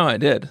 No, I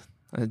did.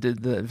 I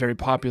did the very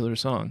popular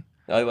song.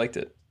 I liked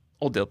it.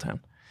 Old Dale Town.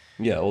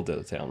 Yeah, Old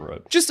Dale Town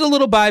Road. Just a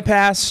little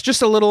bypass,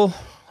 just a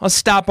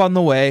stop on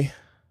the way.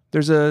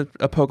 There's a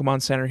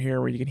Pokemon Center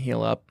here where you can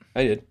heal up.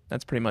 I did.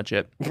 That's pretty much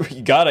it.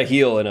 You gotta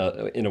heal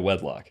in a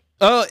wedlock.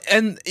 Oh,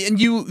 and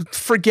you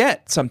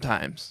forget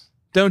sometimes,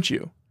 don't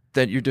you,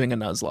 that you're doing a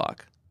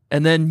Nuzlocke.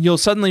 And then you'll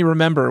suddenly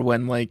remember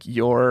when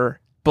your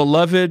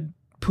beloved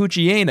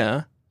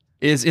Poochyena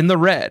is in the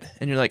red,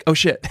 and you're like, oh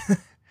shit.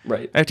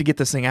 Right. I have to get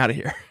this thing out of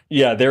here.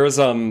 Yeah, there's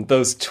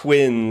those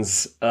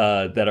twins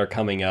that are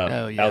coming up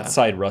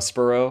outside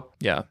Rustboro.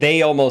 Yeah.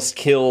 They almost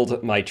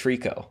killed my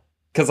Trico.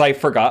 Because I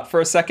forgot for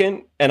a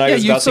second, and I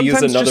was about to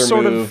use another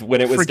move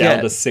when it was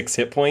down to 6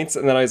 hit points,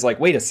 and then I was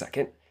like, wait a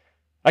second.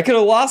 I could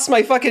have lost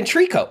my fucking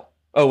Trico.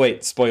 Oh,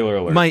 wait, spoiler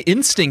alert. My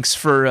instincts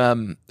for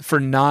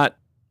not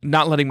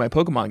letting my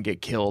Pokemon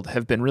get killed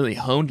have been really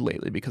honed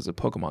lately because of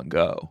Pokemon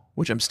Go,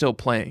 which I'm still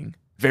playing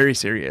very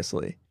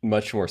seriously.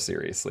 Much more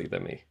seriously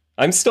than me.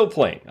 I'm still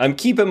playing. I'm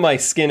keeping my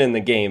skin in the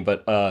game,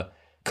 but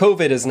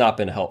COVID has not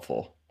been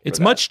helpful. It's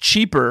much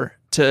cheaper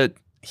to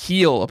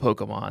heal a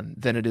Pokemon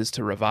than it is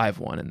to revive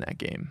one in that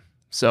game.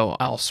 So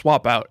I'll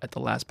swap out at the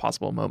last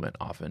possible moment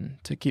often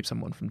to keep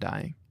someone from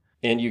dying.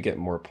 And you get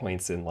more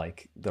points in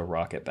the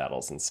rocket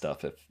battles and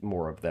stuff if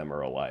more of them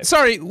are alive.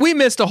 Sorry, we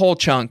missed a whole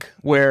chunk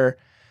where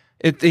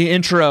at the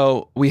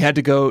intro we had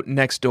to go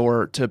next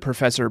door to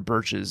Professor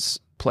Birch's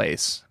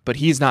place, but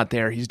he's not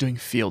there. He's doing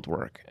field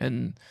work.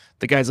 And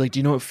the guy's like, do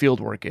you know what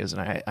field work is?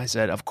 And I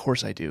said, of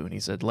course I do. And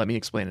he said, let me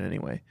explain it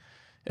anyway.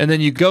 And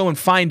then you go and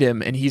find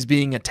him, and he's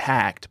being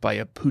attacked by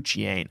a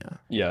Poochyena.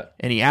 Yeah.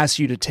 And he asks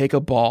you to take a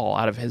ball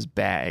out of his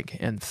bag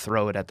and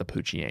throw it at the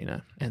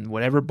Poochyena. And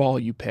whatever ball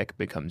you pick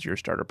becomes your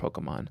starter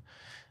Pokemon.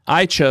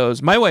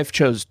 My wife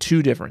chose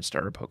 2 different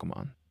starter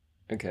Pokemon.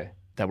 Okay.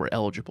 That were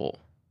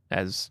eligible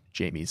as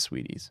Jamie's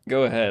sweeties.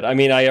 Go ahead. I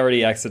mean, I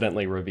already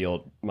accidentally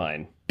revealed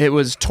mine. It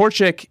was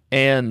Torchic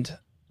and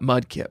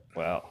Mudkip.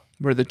 Wow.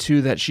 Were the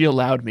 2 that she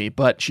allowed me,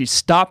 but she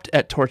stopped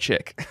at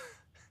Torchic.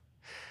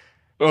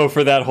 Oh,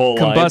 for that whole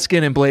line.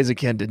 Combuskin and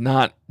Blaziken did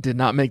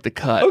not make the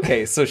cut.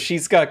 Okay, so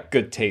she's got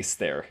good taste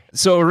there.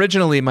 So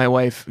originally my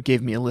wife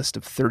gave me a list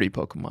of 30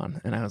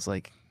 Pokemon, and I was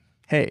like,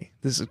 hey,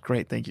 this is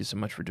great. Thank you so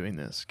much for doing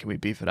this. Can we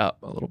beef it up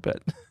a little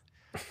bit?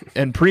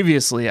 And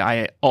previously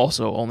I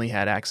also only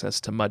had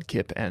access to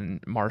Mudkip and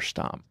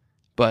Marshtomp,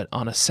 but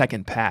on a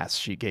second pass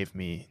she gave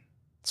me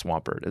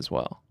Swampert as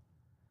well.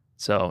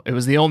 So it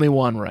was the only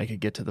one where I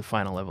could get to the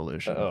final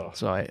evolution.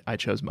 So I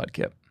chose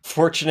Mudkip.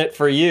 Fortunate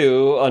for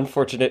you,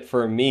 unfortunate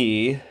for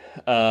me.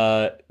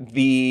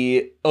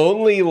 The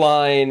only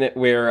line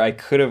where I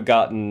could have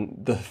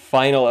gotten the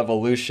final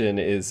evolution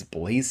is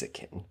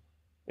Blaziken.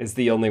 Is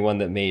the only one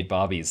that made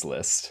Bobby's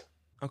list.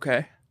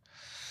 Okay.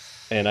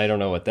 And I don't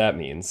know what that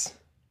means.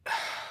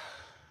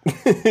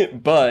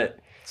 But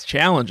it's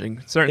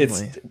challenging,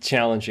 certainly. It's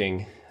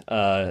challenging.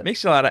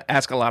 Makes you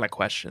ask a lot of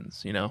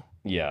questions, you know?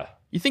 Yeah.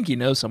 You think you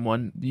know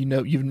someone,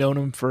 you've known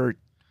them for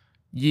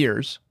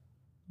years.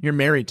 You're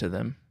married to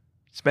them.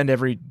 Spend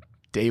every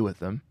day with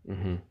them.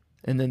 Mm-hmm.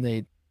 And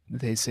then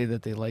they say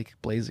that they like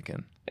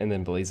Blaziken. And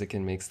then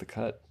Blaziken makes the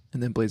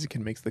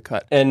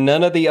cut. And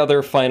none of the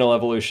other final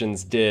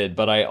evolutions did,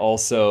 but I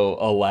also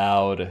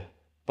allowed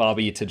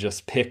Bobby to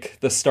just pick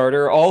the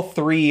starter. All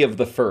 3 of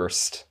the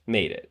first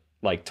made it,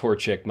 like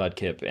Torchic,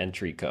 Mudkip, and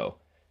Trico.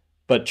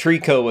 But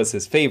Trico was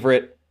his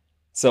favorite,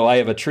 so I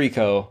have a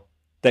Trico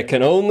that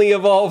can only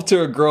evolve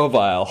to a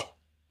Grovyle,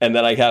 and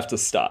then I have to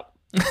stop.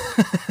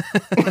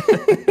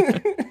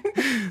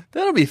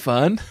 That'll be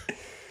fun.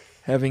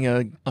 Having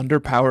a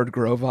underpowered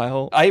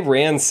Grovyle. I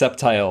ran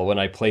Sceptile when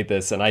I played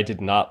this, and I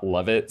did not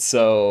love it,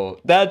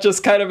 so that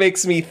just kind of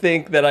makes me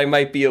think that I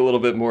might be a little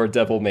bit more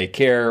devil may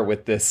care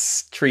with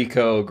this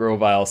Trico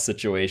Grovyle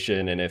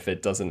situation, and if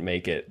it doesn't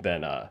make it,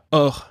 then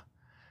Ugh.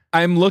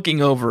 I'm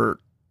looking over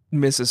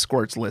Mrs.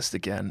 Squirt's list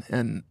again,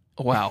 and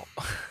wow.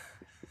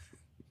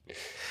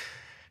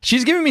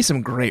 She's giving me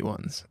some great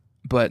ones,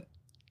 but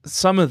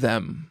some of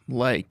them,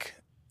 like...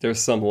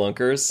 There's some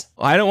lunkers.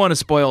 I don't want to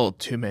spoil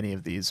too many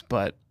of these,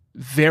 but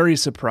very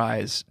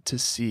surprised to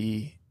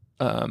see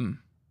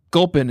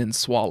Gulpin and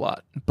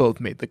Swalot both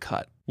made the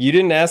cut. You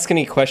didn't ask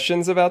any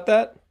questions about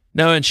that?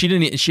 No, and she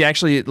didn't. She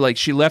actually, like,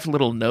 she left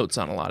little notes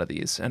on a lot of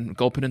these, and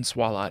Gulpin and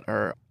Swalot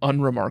are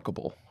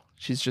unremarkable.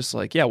 She's just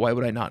like, yeah, why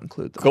would I not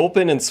include them?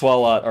 Gulpin and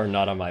Swalot are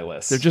not on my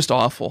list. They're just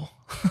awful.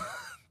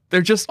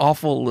 They're just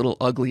awful, little,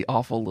 ugly,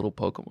 awful little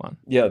Pokemon.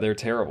 Yeah, they're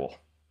terrible.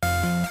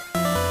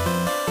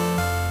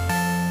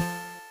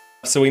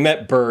 So we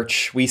met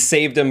Birch. We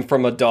saved him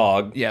from a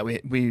dog Yeah,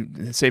 we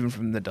saved him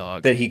from the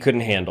dog. that he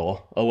couldn't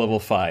handle, a level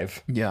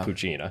 5 Yeah.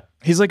 Poochyena.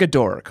 He's like a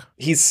dork.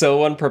 He's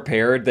so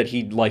unprepared that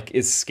he like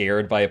is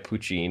scared by a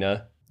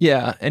Poochyena.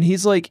 Yeah, and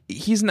he's like,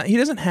 he's not, he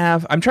doesn't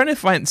have, I'm trying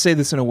to say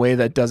this in a way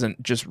that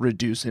doesn't just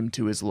reduce him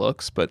to his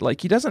looks, but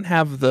like he doesn't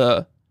have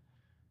the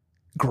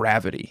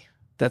gravity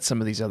that some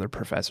of these other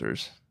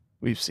professors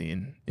we've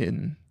seen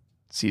in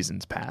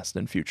seasons past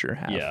and future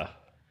have. Yeah.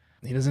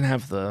 He doesn't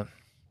have the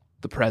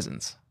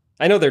presence.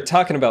 I know they're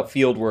talking about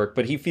field work,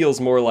 but he feels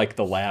more like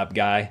the lab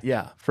guy.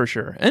 Yeah, for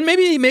sure. And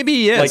maybe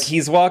he is. Like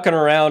he's walking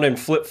around in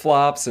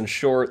flip-flops and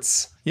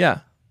shorts. Yeah.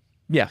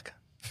 Yuck.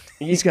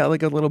 He's got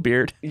like a little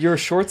beard. You're a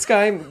shorts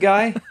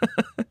guy?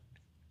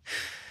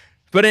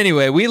 But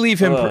anyway, we leave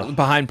him Ugh.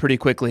 behind pretty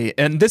quickly.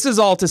 And this is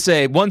all to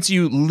say, once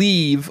you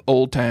leave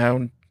Old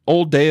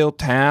Dale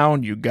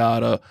Town, you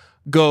gotta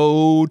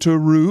go to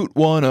Route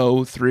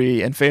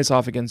 103 and face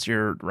off against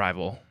your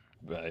rival.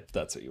 Right,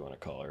 that's what you want to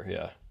call her,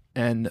 yeah.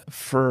 And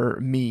for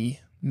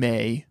me,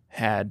 May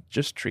had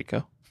just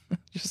Trico.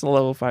 Just a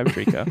level 5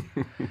 Trico.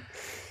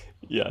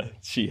 Yeah,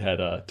 she had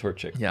a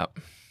Torchic. Yep.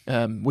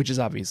 Which is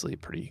obviously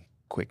pretty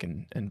quick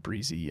and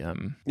breezy.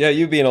 Yeah,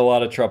 you'd be in a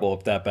lot of trouble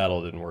if that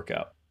battle didn't work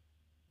out.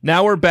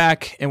 Now we're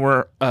back and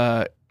we're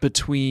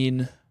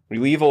between... We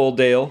leave Old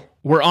Dale.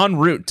 We're en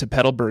route to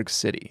Petalburg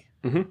City.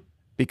 Mm-hmm.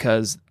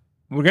 Because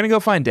we're going to go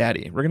find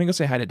Daddy. We're going to go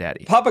say hi to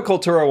Daddy. Papa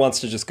Kultura wants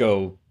to just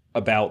go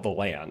about the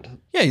land.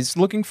 Yeah, he's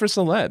looking for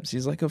celebs.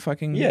 He's like a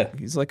fucking... Yeah.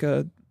 He's like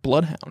a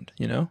bloodhound,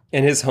 you know?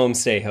 And his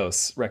homestay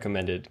hosts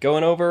recommended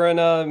going over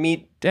and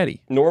meet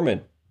Daddy.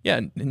 Norman. Yeah,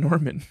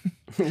 Norman.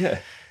 Yeah.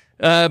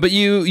 But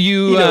you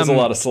He knows a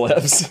lot of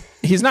celebs.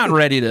 he's not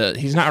ready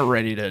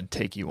to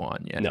take you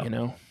on yet, No. you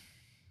know?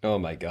 Oh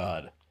my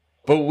god.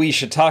 But we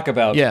should talk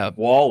about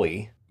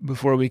Wally.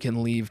 Before we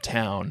can leave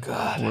town,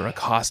 we're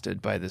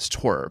accosted by this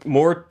twerp.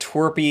 More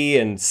twerpy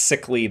and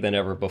sickly than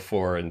ever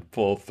before in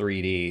full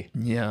 3D.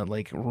 Yeah,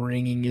 like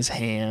wringing his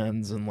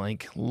hands and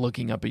like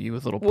looking up at you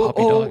with little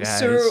puppy dog eyes.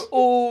 Sir,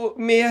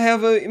 may I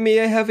have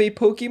a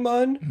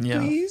Pokemon, Yeah.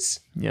 please?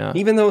 Yeah.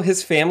 Even though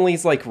his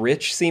family's like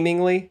rich,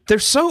 seemingly.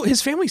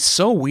 His family's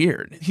so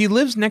weird. He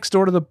lives next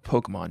door to the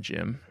Pokemon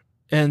gym,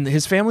 and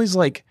his family's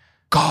like,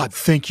 God,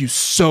 thank you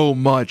so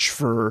much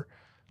for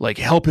like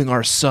helping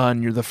our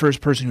son. You're the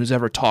first person who's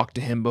ever talked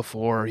to him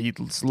before.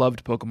 He's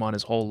loved Pokemon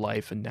his whole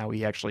life, and now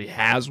he actually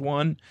has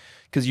one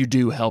because you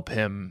do help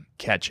him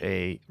catch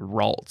a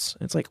Ralts.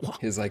 It's like, well,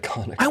 His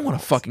iconic. I want a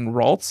fucking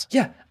Ralts.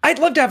 Yeah, I'd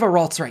love to have a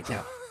Ralts right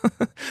now.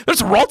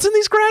 There's Ralts in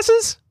these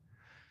grasses?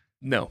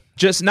 No,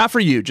 just not for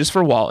you, just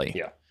for Wally.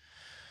 Yeah.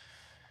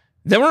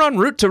 Then we're en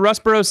route to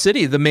Rustboro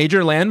City. The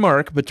major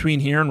landmark between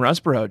here and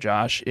Rustboro,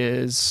 Josh,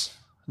 is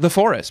the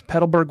forest,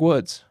 Petalburg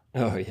Woods.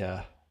 Oh,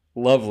 yeah.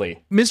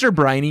 Lovely. Mr.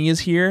 Briny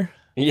is here.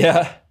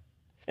 Yeah.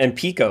 And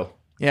Pico.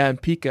 Yeah,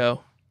 and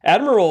Pico.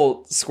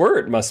 Admiral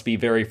Squirt must be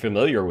very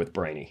familiar with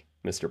Briny,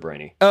 Mr.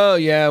 Briny. Oh,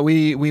 yeah,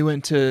 we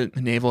went to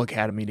Naval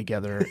Academy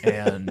together,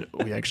 and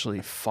we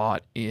actually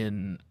fought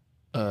in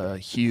a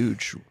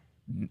huge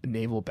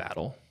naval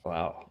battle.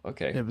 Wow.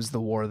 Okay. It was the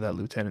war that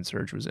Lieutenant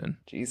Surge was in.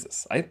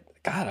 Jesus. I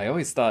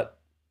always thought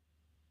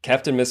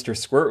Captain Mr.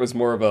 Squirt was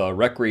more of a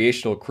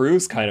recreational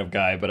cruise kind of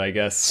guy, but I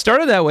guess...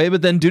 Started that way,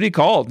 but then duty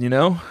called, you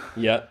know?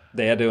 Yeah,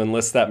 they had to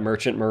enlist that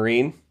merchant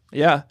marine.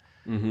 Yeah.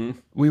 Mm-hmm.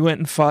 We went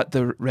and fought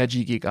the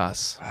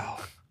Regigigas. Wow.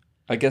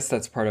 I guess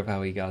that's part of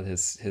how he got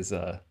his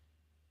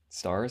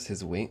stars,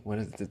 his wing. What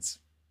is it? It's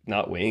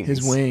not wings.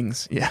 His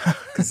wings, yeah.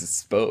 Because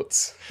it's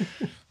boats.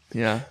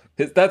 Yeah.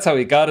 That's how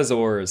he got his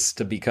oars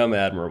to become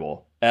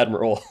admiral.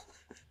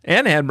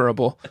 And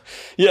admirable.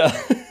 Yeah.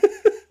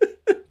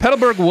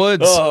 Petalburg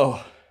Woods,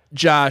 Oh,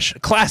 Josh,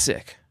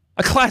 classic.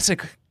 A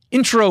classic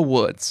intro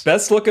woods.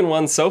 best looking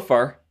one so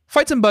far.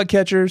 Fight some bug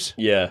catchers.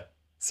 Yeah.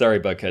 Sorry,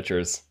 bug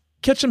catchers.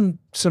 Catch some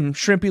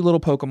shrimpy little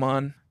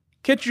Pokemon.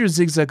 Catch your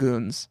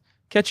Zigzagoons.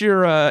 Catch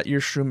your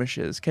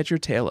Shroomishes. Catch your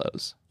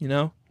Talos, you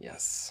know?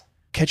 Yes.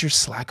 Catch your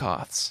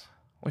Slackoths,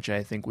 which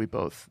I think we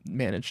both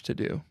managed to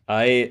do.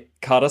 I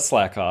caught a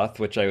Slackoth,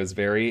 which I was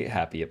very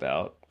happy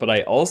about. But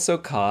I also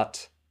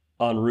caught,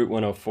 on Route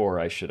 104,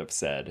 I should have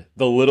said,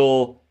 the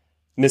little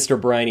Mr.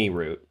 Briny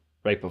route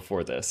right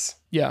before this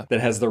Yeah. that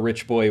has the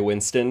rich boy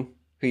Winston,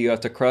 who you have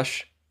to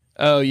crush.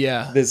 Oh,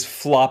 yeah. His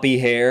floppy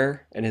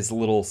hair and his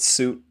little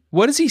suit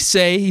What does he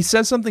say? He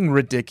says something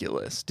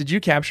ridiculous. Did you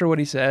capture what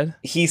he said?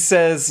 He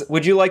says,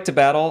 "Would you like to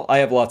battle? I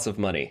have lots of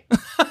money."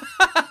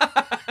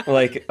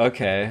 Like,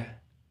 okay.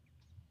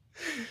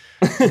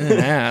 I didn't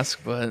ask,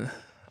 but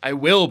I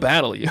will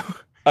battle you.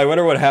 I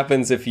wonder what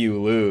happens if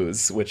you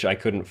lose, which I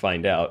couldn't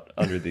find out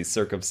under these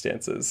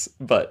circumstances.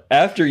 But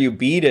after you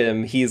beat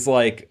him, he's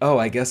like, "Oh,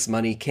 I guess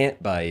money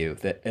can't buy you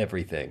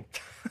everything,"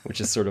 which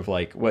is sort of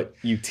like what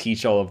you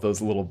teach all of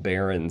those little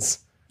barons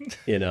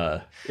in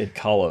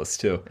Kalos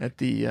too. At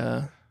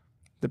the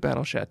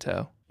Battle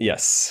Chateau.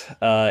 Yes,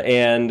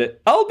 and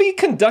I'll be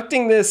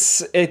conducting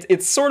this.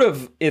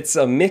 It's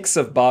a mix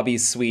of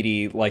Bobby's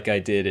Sweetie, like I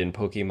did in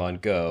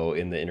Pokemon Go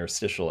in the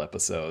interstitial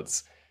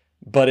episodes.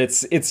 But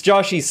it's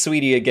Joshy's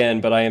Sweetie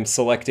again, but I am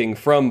selecting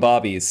from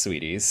Bobby's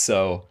Sweeties.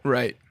 So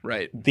Right.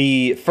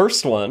 the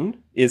first one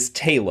is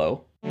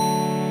Talo.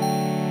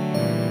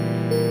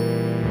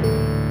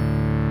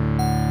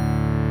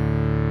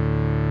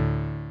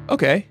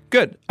 Okay,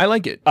 good. I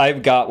like it.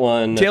 I've got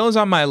one. Taylor's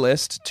on my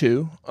list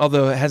too,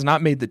 although it has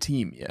not made the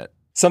team yet.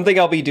 Something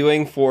I'll be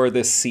doing for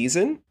this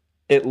season,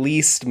 at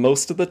least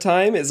most of the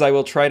time, is I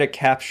will try to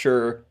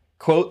capture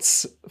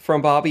quotes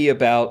from Bobby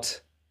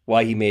about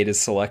why he made his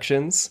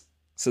selections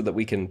so that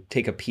we can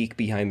take a peek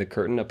behind the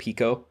curtain, a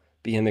peeko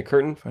behind the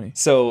curtain. Funny.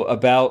 So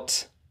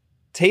about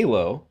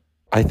Talo,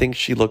 I think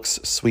she looks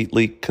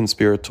sweetly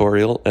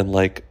conspiratorial and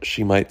like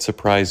she might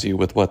surprise you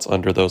with what's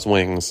under those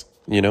wings,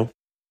 you know?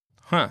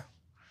 Huh.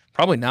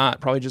 Probably not.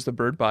 Probably just a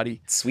bird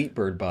body. sweet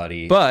bird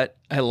body. But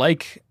I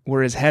like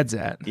where his head's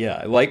at.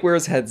 Yeah, I like where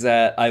his head's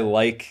at. I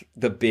like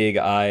the big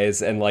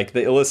eyes, and like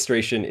the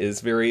illustration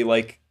is very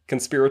like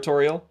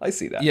conspiratorial. I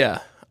see that. Yeah.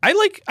 I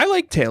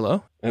like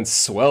Taylor. And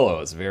Swellow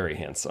is very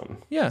handsome.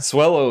 Yeah.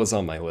 Swellow is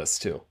on my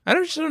list too. I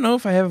just don't know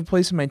if I have a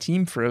place in my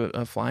team for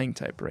a flying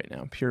type right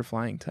now. Pure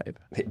flying type.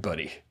 Hey,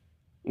 buddy,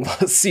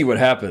 let's see what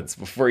happens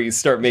before you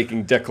start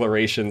making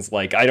declarations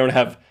like I don't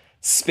have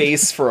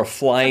space for a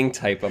flying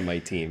type on my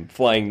team,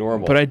 flying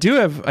normal. But I do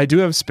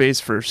have space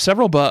for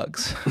several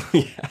bugs.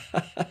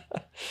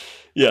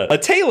 Yeah. A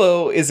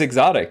Talo is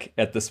exotic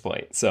at this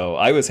point, so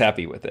I was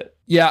happy with it.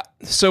 Yeah.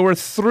 So we're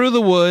through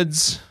the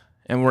woods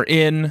and we're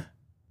in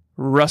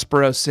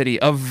Rustboro City,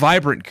 a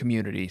vibrant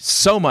community.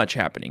 So much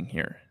happening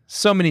here.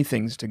 So many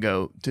things to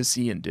go to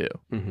see and do.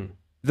 Mm-hmm.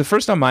 The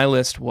first on my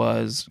list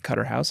was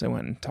Cutter House. I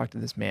went and talked to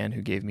this man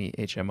who gave me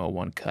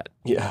HMO1 cut.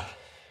 Yeah.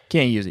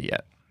 Can't use it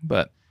yet,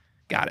 but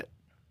got it.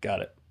 Got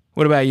it.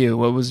 What about you?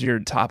 What was your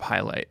top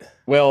highlight?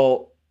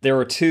 Well, there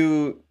were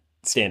two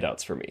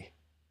standouts for me.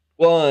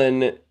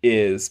 One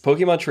is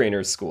Pokemon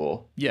Trainers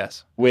School,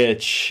 Yes.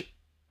 which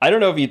I don't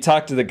know if you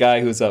talked to the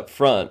guy who's up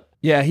front.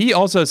 Yeah, he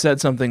also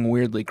said something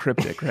weirdly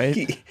cryptic,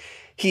 right?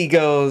 He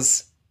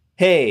goes,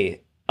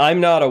 "Hey,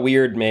 I'm not a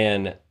weird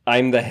man.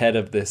 I'm the head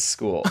of this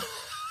school."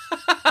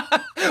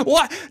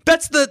 What?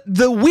 That's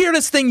the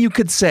weirdest thing you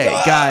could say,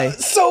 guy.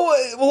 So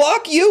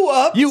lock you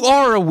up. You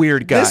are a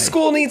weird guy. This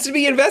school needs to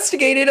be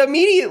investigated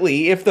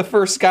immediately if the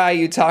first guy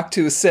you talk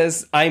to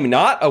says, "I'm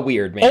not a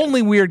weird man."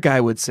 Only weird guy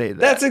would say that.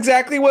 That's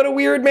exactly what a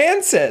weird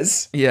man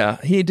says. Yeah,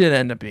 he did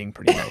end up being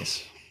pretty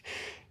nice.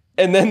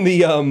 And then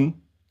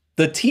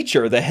the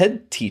teacher, the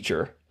head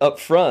teacher up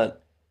front,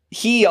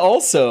 he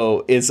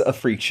also is a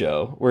freak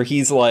show where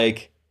he's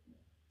like,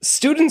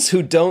 "Students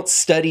who don't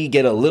study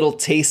get a little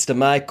taste of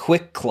my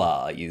quick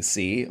claw, you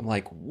see." I'm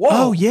like, whoa.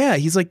 Oh yeah,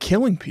 he's like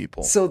killing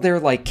people. So they're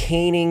like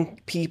caning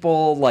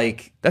people,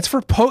 like, That's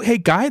for Hey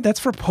guy, that's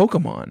for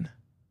Pokemon.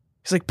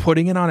 He's like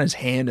putting it on his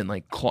hand and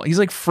like claw. He's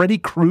like Freddy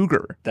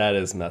Krueger. that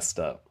is messed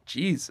up.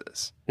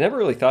 Jesus. I never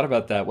really thought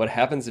about that. What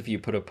happens if you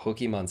put a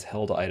Pokemon's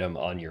held item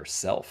on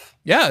yourself?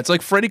 Yeah, it's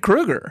like Freddy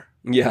Krueger.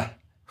 Yeah.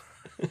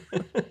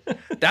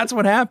 That's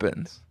what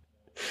happens.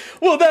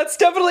 Well, that's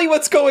definitely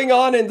what's going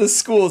on in the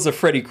school is a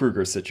Freddy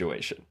Krueger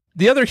situation.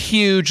 The other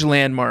huge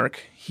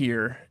landmark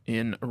here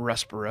in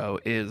Rustboro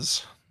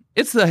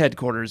it's the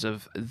headquarters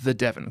of the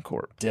Devon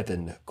Corp,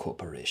 Devon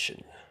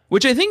Corporation.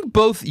 which I think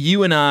both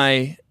you and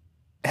I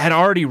had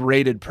already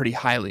rated pretty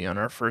highly on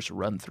our first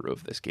run through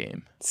of this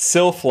game.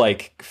 Sylph,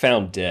 like,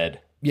 found dead.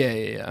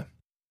 Yeah.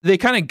 They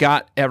kind of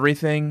got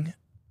everything.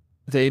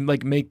 They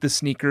like make the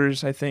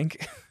sneakers, I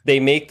think. They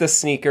make the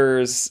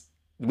sneakers.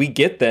 We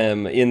get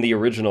them in the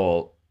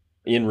original,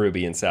 in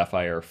Ruby and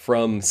Sapphire,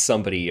 from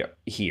somebody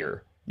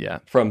here, Yeah.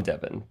 from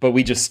Devon. But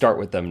we just start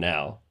with them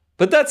now.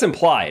 But that's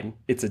implied.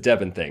 It's a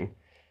Devon thing.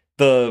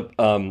 The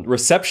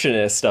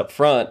receptionist up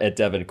front at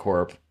Devon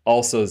Corp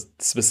also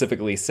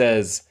specifically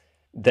says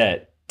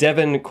that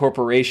Devon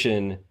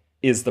Corporation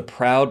is the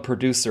proud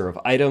producer of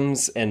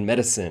items and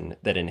medicine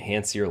that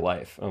enhance your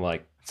life. I'm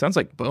like, Sounds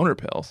like boner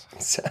pills.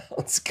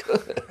 sounds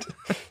good.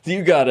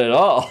 You got it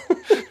all.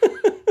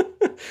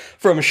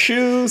 From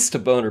shoes to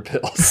boner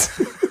pills.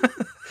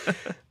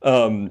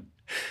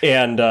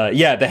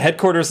 The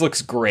headquarters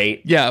looks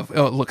great. Yeah.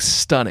 Oh, it looks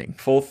stunning.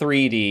 Full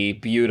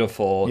 3D,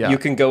 beautiful. Yeah. You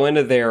can go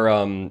into their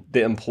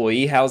the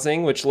employee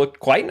housing, which looked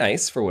quite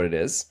nice for what it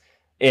is.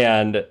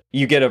 And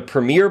you get a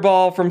premiere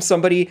ball from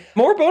somebody.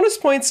 More bonus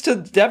points to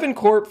Devon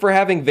Corp for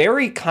having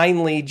very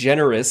kindly,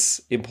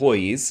 generous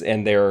employees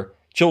and their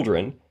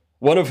children,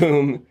 one of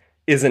whom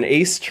is an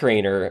ace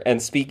trainer.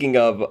 And speaking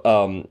of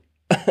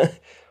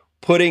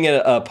putting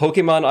a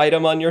Pokemon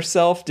item on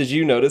yourself, did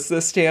you notice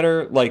this,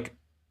 Tanner? Like,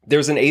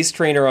 there's an ace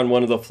trainer on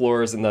one of the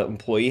floors in the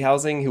employee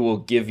housing who will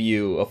give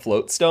you a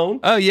float stone.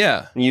 Oh,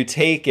 yeah. And you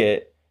take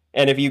it,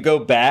 and if you go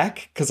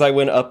back, because I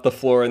went up the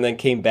floor and then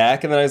came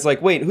back, and then I was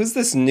like, wait, who's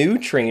this new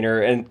trainer?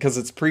 And because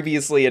it's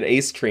previously an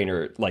ace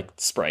trainer, like,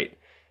 sprite.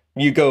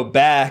 You go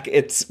back,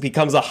 it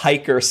becomes a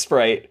hiker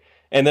sprite.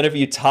 And then if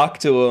you talk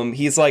to him,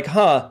 he's like,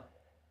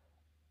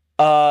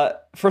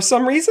 for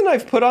some reason,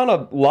 I've put on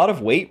a lot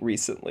of weight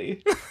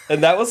recently.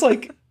 And that was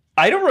like,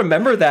 I don't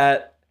remember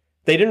that.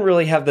 They didn't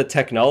really have the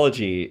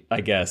technology,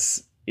 I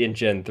guess, in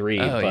Gen 3.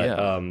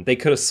 They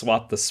could have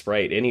swapped the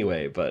sprite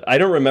anyway. But I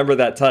don't remember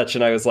that touch.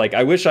 And I was like,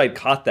 I wish I'd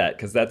caught that,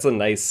 because that's a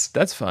nice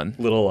That's fun.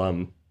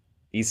 little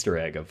Easter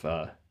egg of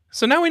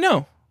So now we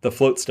know. the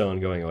float stone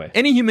going away.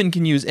 Any human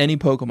can use any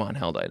Pokemon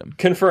held item.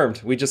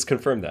 Confirmed. We just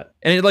confirmed that.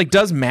 And it like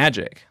does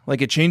magic.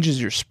 Like it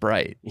changes your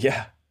sprite.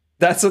 Yeah.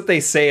 That's what they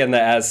say in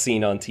the as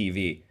seen on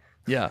TV.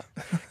 Yeah.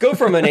 Go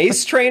from an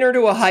ace trainer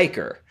to a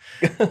hiker.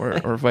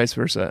 or vice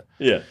versa.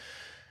 Yeah.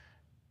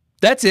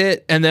 That's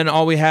it. And then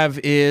all we have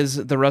is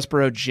the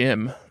Rustboro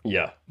gym.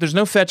 Yeah. There's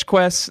no fetch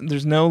quests.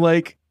 There's no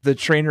like the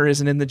trainer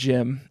isn't in the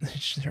gym.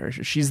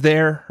 She's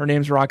there. Her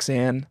name's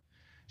Roxanne.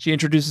 She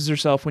introduces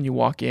herself when you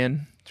walk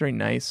in. It's very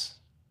nice.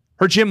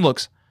 Her gym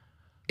looks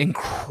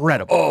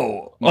incredible.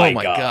 Oh my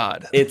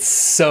God. It's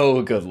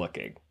so good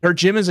looking. Her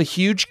gym is a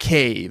huge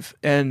cave,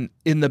 and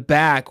in the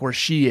back where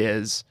she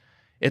is,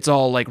 it's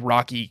all like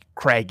rocky,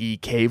 craggy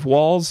cave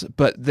walls,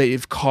 but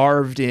they've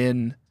carved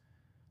in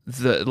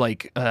the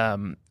like I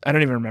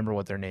don't even remember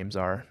what their names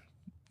are.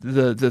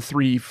 The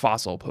 3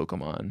 fossil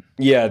Pokemon.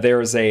 Yeah,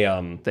 there's a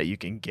that you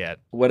can get.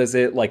 what is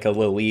it? Like a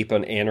Lilip,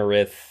 an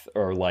Anorith,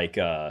 or like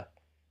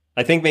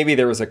I think maybe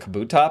there was a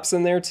Kabutops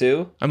in there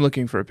too. I'm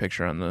looking for a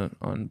picture on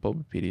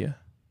Bulbapedia.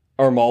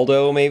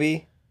 Armaldo,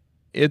 maybe?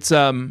 It's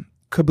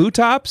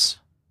Kabutops,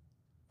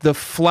 the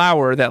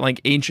flower, that like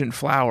ancient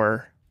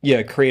flower,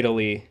 Yeah,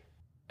 Cradily.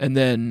 and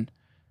then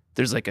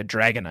there's like a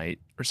Dragonite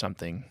or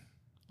something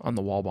on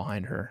the wall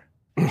behind her.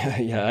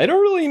 Yeah, I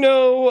don't really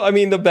know. I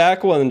mean, the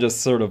back one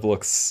just sort of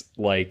looks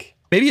like...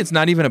 Maybe it's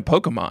not even a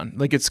Pokemon.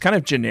 Like it's kind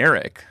of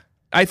generic.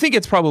 I think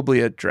it's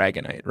probably a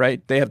Dragonite,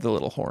 right? They have the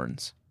little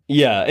horns.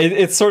 Yeah,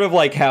 it's sort of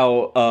like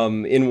how,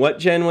 in what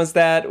gen was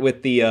that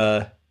with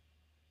the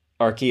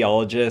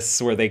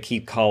archaeologists where they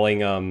keep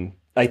calling,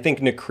 I think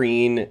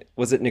Nakreen,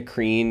 was it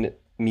Nakreen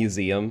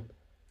Museum?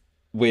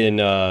 When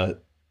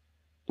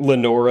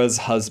Lenora's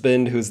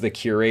husband, who's the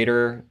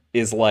curator,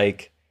 is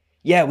like,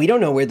 yeah, we don't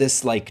know where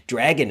this, like,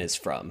 dragon is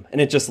from. And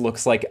it just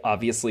looks like,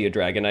 obviously, a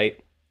Dragonite.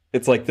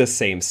 It's like the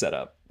same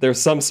setup.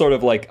 There's some sort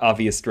of, like,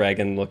 obvious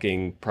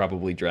dragon-looking,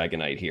 probably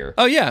Dragonite here.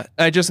 Oh, yeah.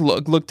 I just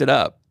looked it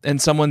up,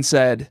 and someone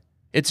said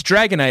it's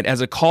Dragonite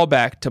as a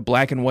callback to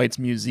Black and White's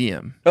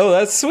museum. Oh,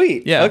 that's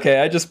sweet. Yeah.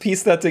 Okay, I just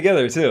pieced that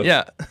together, too.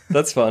 Yeah.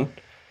 That's fun.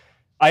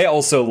 I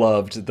also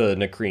loved the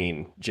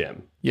Nakreen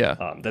gym.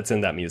 Yeah. That's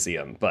in that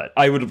museum. But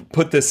I would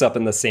put this up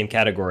in the same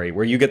category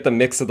where you get the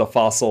mix of the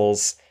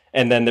fossils,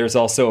 and then there's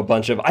also a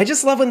bunch of... I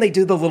just love when they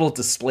do the little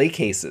display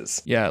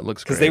cases. Yeah, it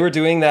looks great. Because they were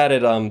doing that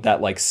at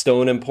that like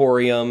Stone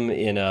Emporium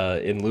in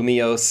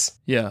Lumiose.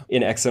 Yeah.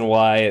 In X and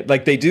Y.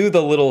 Like they do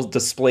the little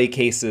display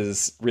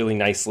cases really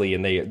nicely,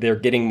 and they're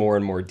getting more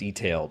and more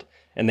detailed.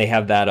 And they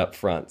have that up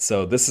front.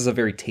 So this is a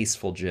very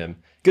tasteful gym.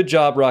 Good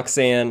job,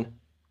 Roxanne.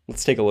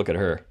 Let's take a look at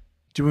her.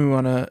 Do we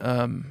want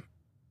to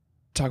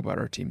talk about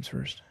our teams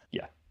first?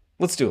 Yeah.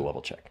 Let's do a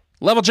level check.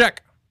 Level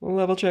check.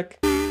 Level check.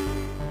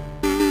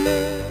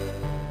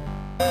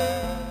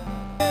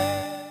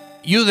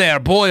 You there,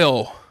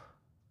 Boyle.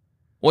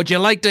 Would you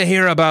like to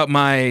hear about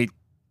my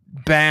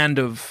band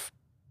of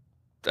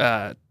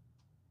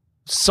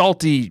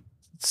salty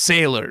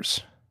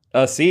sailors?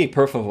 Si,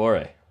 per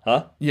favore.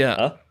 Huh? Yeah.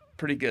 Huh?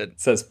 Pretty good.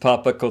 Says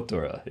Papa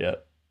Cultura. Yeah.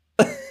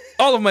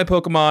 All of my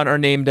Pokemon are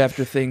named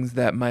after things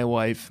that my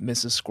wife,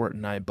 Mrs. Squirt,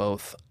 and I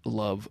both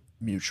love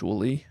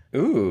mutually.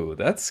 Ooh,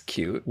 that's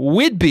cute.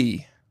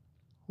 Whidbey,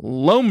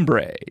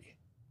 Lombre,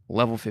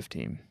 level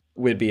 15.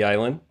 Whidbey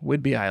Island.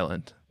 Whidbey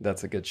Island,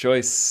 That's a good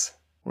choice.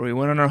 where we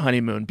went on our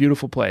honeymoon.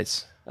 Beautiful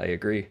place. I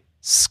agree.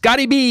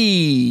 Scotty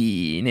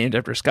B, named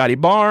after Scotty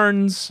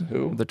Barnes,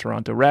 Who? the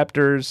Toronto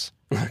Raptors.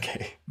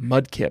 Okay.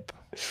 Mudkip,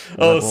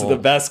 Oh, so level the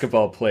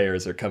basketball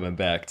players are coming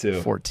back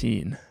too.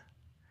 14.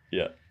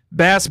 Yeah.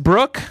 Bass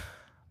Brook,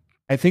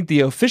 I think the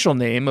official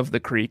name of the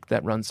creek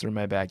that runs through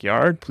my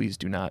backyard. Please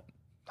do not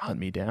hunt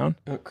me down.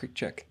 Oh, Creek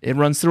Check. It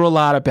runs through a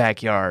lot of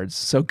backyards,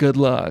 so good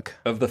luck.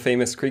 Of the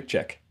famous Creek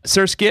Check.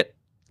 Surskit,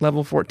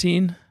 level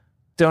 14.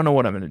 Don't know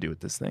what I'm going to do with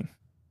this thing,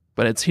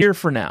 but it's here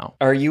for now.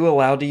 Are you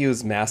allowed to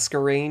use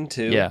Masquerain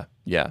too?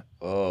 Yeah.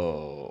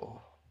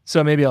 Oh.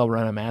 So maybe I'll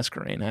run a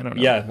Masquerain. I don't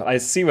know. Yeah, I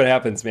see what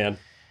happens, man.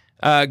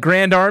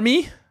 Grand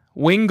Army,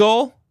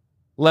 Wingull,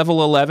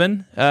 level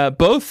 11.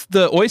 Both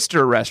the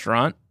Oyster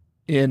Restaurant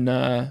in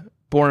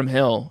Borum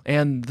Hill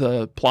and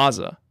the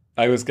Plaza.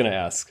 I was going to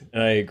ask,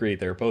 and I agree.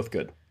 They're both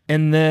good.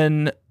 And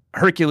then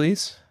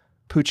Hercules,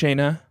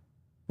 Puchena,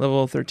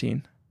 level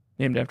 13,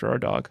 named after our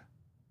dog,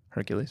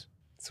 Hercules.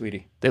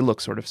 Sweetie. They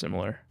look sort of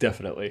similar.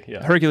 Definitely,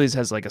 yeah. Hercules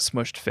has like a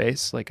smushed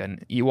face, like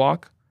an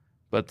Ewok,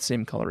 but the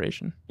same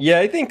coloration. Yeah,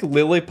 I think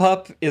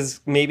Lillipup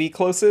is maybe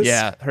closest.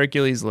 Yeah,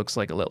 Hercules looks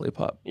like a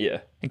Lillipup, Yeah,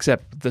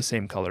 except the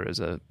same color as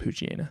a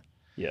Poochyena.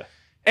 yeah.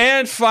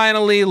 And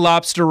finally,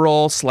 Lobster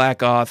Roll,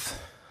 Slackoth,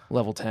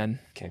 level 10.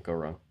 Can't go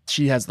wrong.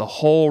 She has the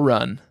whole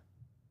run.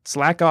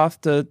 Slackoth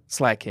to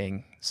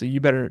Slacking. So you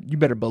better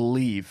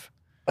believe.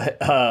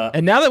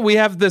 And now that we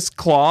have this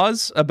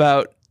clause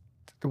about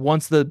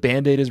once the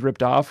Band-Aid is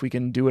ripped off, we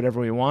can do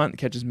whatever we want,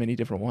 catch as many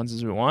different ones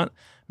as we want.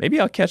 Maybe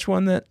I'll catch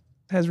one that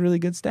has really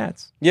good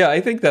stats. Yeah, I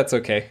think that's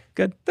okay.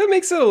 Good. That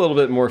makes it a little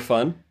bit more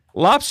fun.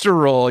 Lobster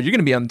Roll, you're going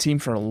to be on the team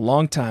for a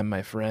long time,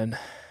 my friend.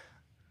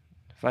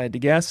 If I had to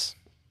guess.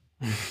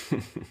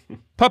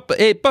 Papa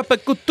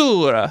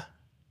Cultura,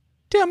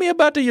 tell me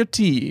about your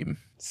team.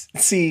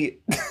 See,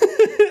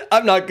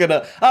 I'm not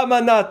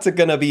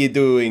gonna be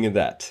doing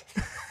that.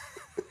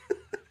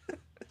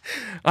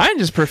 I'm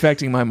just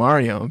perfecting my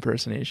Mario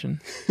impersonation.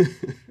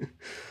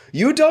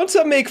 You don't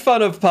make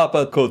fun of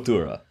Papa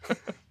Cultura.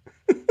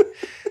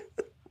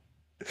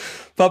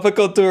 Papa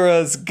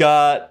Cultura's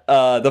got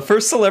the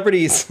first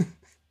celebrities.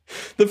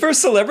 The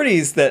first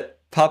celebrities that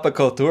Papa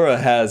Cultura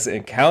has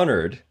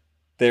encountered.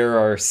 There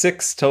are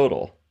 6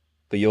 total,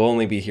 but you'll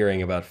only be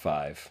hearing about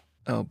 5.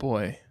 Oh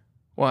boy.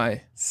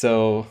 Why?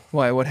 So,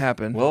 Why? What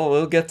happened? well,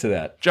 we'll get to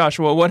that.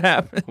 Joshua, what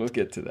happened? We'll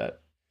get to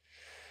that.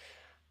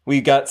 We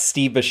got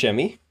Steve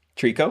Buscemi,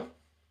 Trico,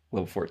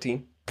 level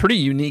 14. Pretty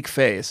unique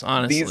face,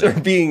 honestly. These are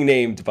being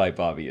named by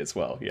Bobby as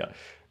well, yeah.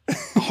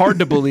 Hard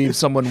to believe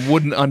someone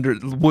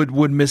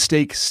would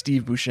mistake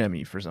Steve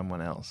Buscemi for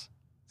someone else.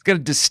 It's got a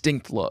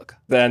distinct look.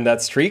 Then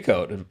that's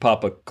Trico to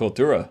Papa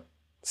Cultura.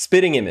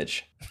 Spitting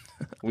image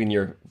when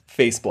you're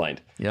face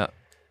blind. Yeah.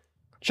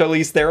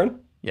 Charlize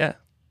Theron, Yeah.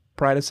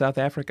 Pride of South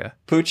Africa.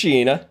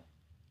 Poochyena,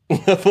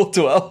 level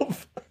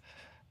 12.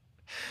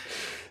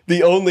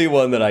 The only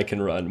one that I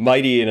can run.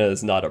 Mighty Ina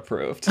is not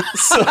approved.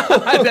 So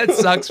That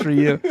sucks for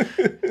you.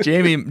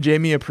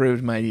 Jamie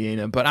approved Mighty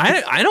Aina, but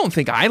I don't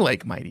think I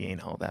like Mighty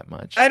Aina all that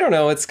much. I don't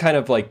know. It's kind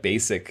of like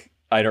basic.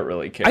 I don't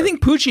really care. I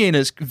think Poochyena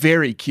is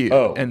very cute,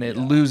 and it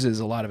yeah. loses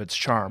a lot of its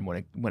charm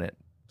when it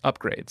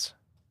upgrades,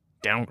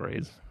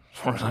 downgrades, as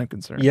far as I'm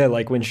concerned. Yeah,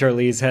 like when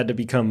Charlize had to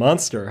become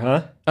Monster,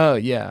 huh? Oh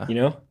yeah. You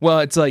know? Well,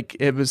 it's like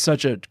it was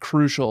such a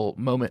crucial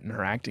moment in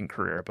her acting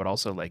career, but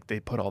also like they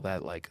put all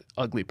that like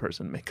ugly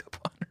person makeup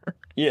on her.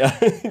 Yeah,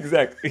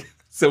 exactly.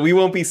 So we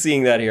won't be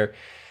seeing that here.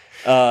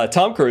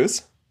 Tom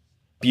Cruise,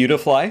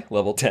 Beautifly,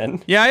 level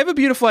 10. Yeah, I have a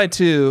Beautifly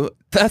too.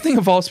 That thing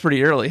evolves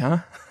pretty early, huh?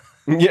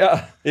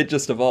 Yeah, it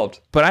just evolved.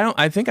 But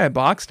I think I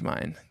boxed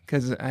mine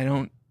because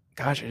I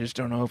just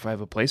don't know if I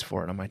have a place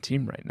for it on my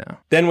team right now.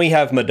 Then we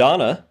have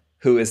Madonna,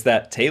 who is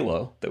that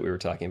Talo that we were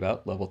talking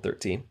about, level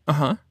 13.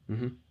 Uh-huh.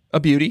 A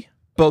beauty,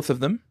 both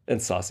of them.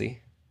 And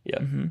Saucy. Yeah.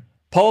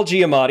 Paul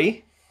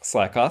Giamatti,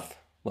 Slackoth,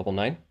 level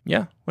 9.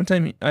 Yeah. One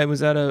time I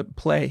was at a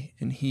play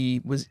and he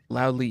was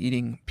loudly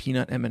eating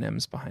peanut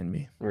M&Ms behind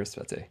me.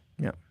 Respete.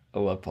 Yeah. I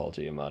love Paul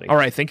Giamatti.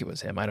 Or I think it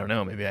was him. I don't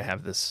know. Maybe I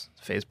have this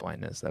phase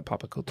blindness that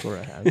Papa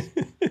Cultura has.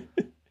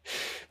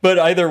 But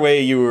either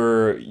way, you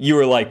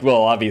were like,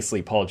 well,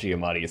 obviously Paul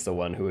Giamatti is the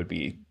one who would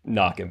be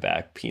knocking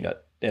back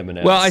peanut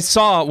M&Ms. Well, I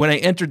saw when I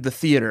entered the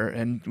theater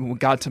and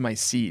got to my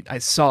seat, I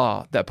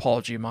saw that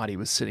Paul Giamatti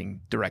was sitting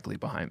directly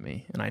behind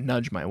me. And I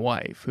nudged my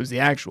wife, who's the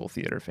actual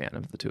theater fan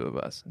of the two of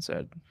us, and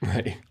said,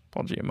 Right.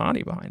 Paul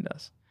Giamatti behind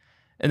us.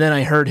 And then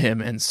I heard him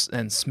and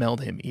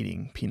smelled him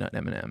eating peanut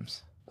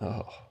M&Ms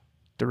Oh,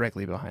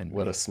 directly behind me.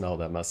 what a smell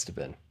that must have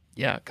been.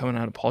 Yeah, coming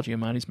out of Paul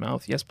Giamatti's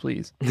mouth. Yes,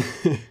 please.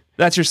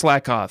 That's your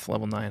Slackoth,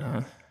 level 9,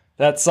 huh?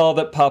 That's all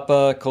that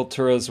Papa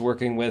Cultura's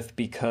working with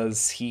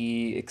because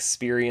he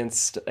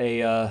experienced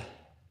a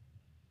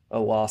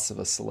loss of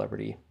a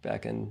celebrity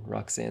back in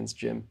Roxanne's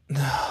gym.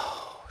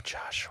 Oh,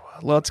 Joshua.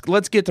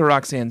 Let's get to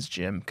Roxanne's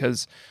gym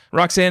because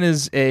Roxanne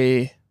is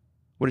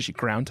what is she,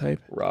 ground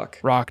type?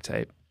 Rock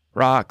type.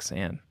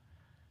 Roxanne.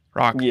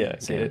 Yeah,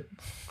 get it.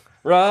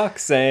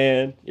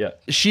 Roxanne. Yeah.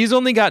 She's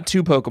only got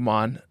 2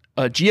 Pokemon,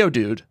 a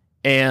Geodude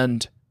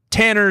and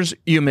Tanner's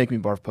You Make Me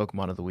Barf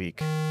Pokemon of the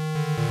Week.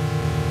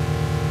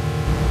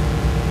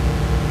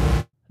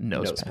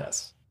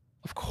 Nosepass.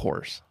 Of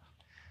course.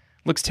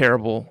 Looks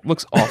terrible.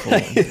 Looks awful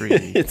in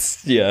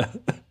 3D. Yeah.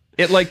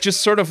 It like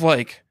just sort of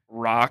like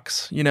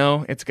rocks, you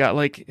know? It's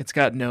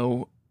got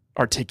no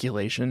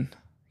articulation.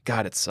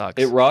 God, it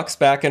sucks. It rocks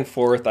back and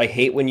forth. I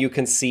hate when you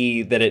can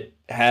see that it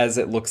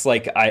looks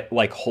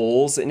like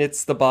holes in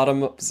the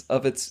bottom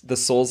of the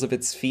soles of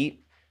its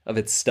feet, of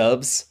its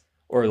stubs,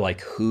 or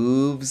like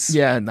hooves.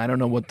 Yeah, and I don't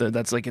know what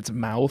that's like its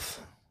mouth.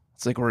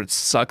 It's like where it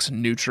sucks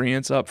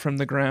nutrients up from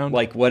the ground.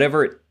 Like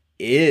whatever it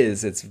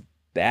is, it's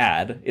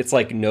bad. It's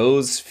like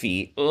nose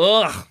feet.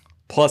 Ugh.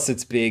 Plus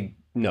its big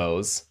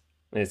nose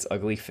and its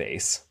ugly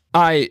face.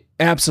 I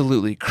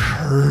absolutely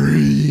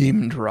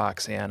creamed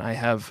Roxanne. I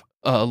have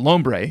a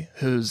Lombre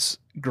who's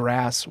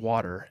grass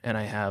water, and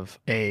I have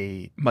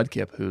a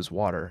Mudkip who's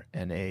water,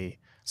 and a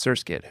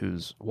Surskit,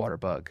 who's water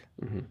bug.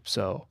 Mm-hmm.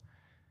 So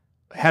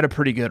had a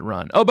pretty good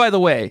run. Oh, by the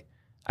way,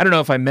 I don't know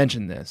if I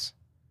mentioned this.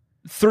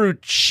 Through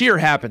sheer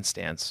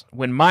happenstance,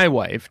 when my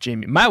wife,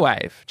 Jamie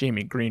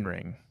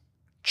Greenring,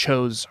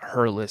 chose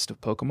her list of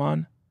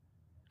Pokemon,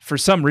 for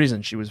some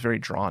reason she was very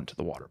drawn to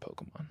the water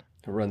Pokemon.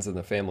 It runs in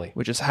the family.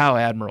 Which is how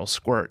Admiral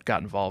Squirt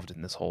got involved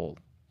in this whole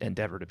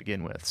endeavor to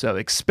begin with. So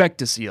expect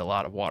to see a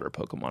lot of water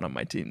Pokemon on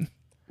my team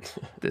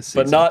this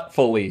season. But not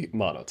fully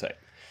monotype.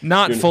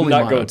 Not You're fully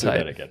not going through that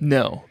monotype. again.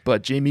 No,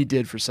 but Jamie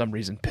did for some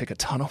reason pick a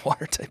ton of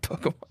water type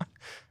Pokemon.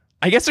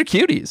 I guess they're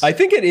cuties. I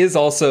think it is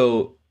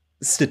also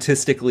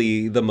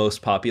statistically the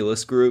most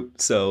populous group,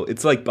 so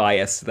it's like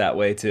biased that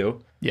way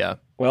too. Yeah.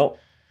 Well,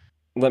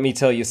 let me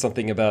tell you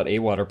something about a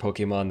water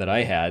Pokemon that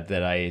I had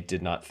that I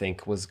did not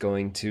think was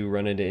going to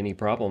run into any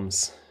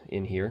problems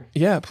in here.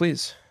 Yeah,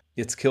 please.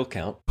 It's kill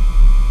count.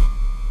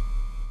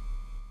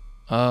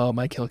 Oh,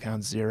 my kill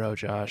count's 0,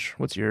 Josh.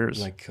 What's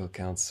yours? My kill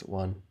count's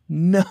 1.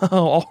 No,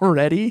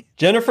 already?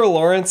 Jennifer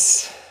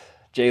Lawrence,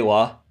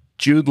 J-Law.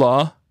 Jude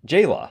Law.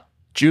 J-Law.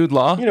 Jude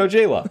Law. You know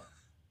J-Law.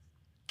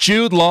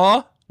 Jude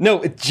Law.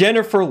 No, it's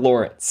Jennifer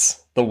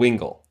Lawrence, the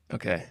Wingull.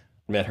 Okay.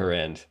 Met her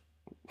end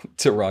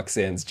to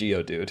Roxanne's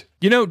Geodude.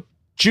 You know,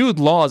 Jude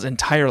Law's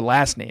entire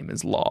last name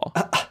is Law.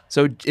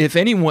 So if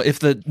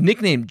the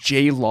nickname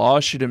J Law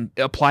should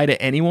apply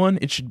to anyone,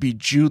 it should be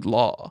Jude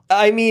Law.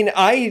 I mean,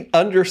 I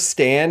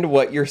understand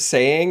what you're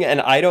saying,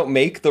 and I don't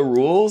make the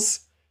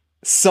rules.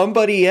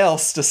 Somebody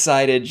else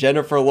decided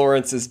Jennifer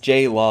Lawrence is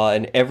J Law,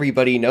 and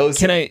everybody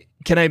knows it.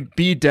 Can I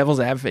be devil's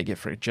advocate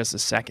for just a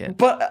second?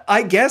 But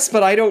I guess,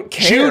 but I don't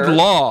care. Jude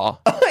Law.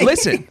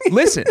 Listen.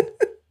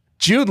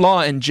 Jude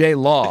Law and J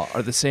Law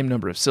are the same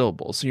number of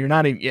syllables, so you're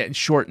not even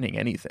shortening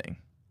anything.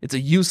 It's a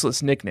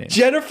useless nickname.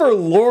 Jennifer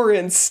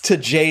Lawrence to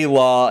J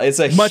Law is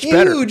a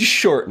huge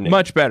shortening.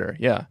 Much better,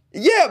 yeah.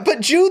 Yeah,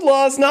 but Jude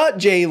Law's not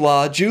J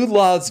Law. Jude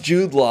Law's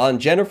Jude Law, and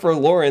Jennifer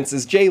Lawrence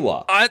is J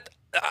Law. I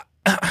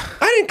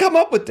didn't come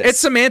up with this. It's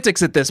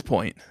semantics at this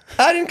point.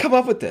 I didn't come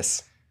up with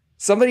this.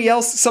 Somebody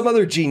else, some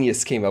other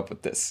genius came up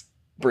with this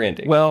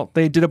branding. Well,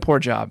 they did a poor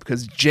job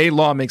because J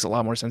Law makes a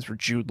lot more sense for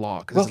Jude Law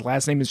because his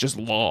last name is just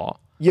Law.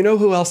 You know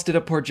who else did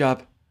a poor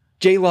job?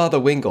 J-Law the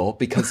Wingull,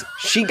 because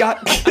she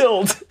got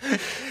killed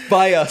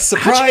by a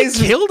surprise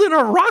killed in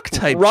a rock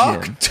type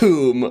rock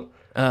tomb.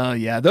 Oh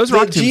yeah, those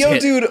rock tombs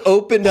Geodude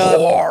opened up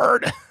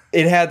hard.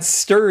 It had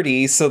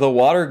sturdy, so the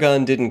water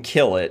gun didn't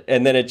kill it,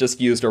 and then it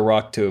just used a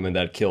rock tomb, and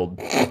that killed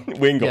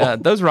Wingull. Yeah,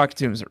 those rock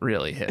tombs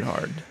really hit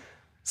hard.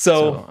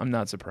 So I'm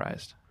not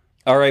surprised.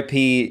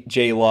 R.I.P.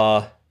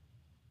 J-Law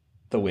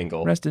the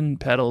Wingull. Rest in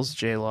petals,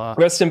 J-Law.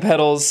 Rest in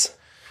petals.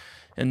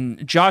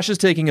 And Josh is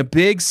taking a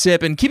big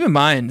sip. And keep in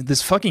mind,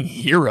 this fucking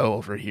hero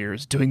over here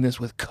is doing this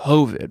with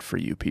COVID for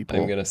you people.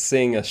 I'm going to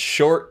sing a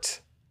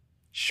short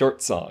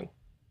song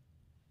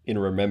in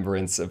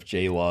remembrance of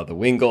J-Law the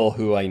Wingull,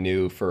 who I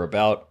knew for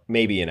about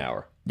maybe an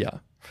hour. Yeah.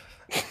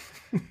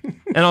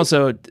 And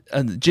also,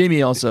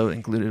 Jamie also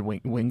included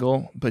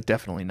Wingull, but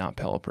definitely not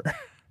Pelipper.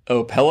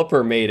 Oh,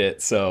 Pelipper made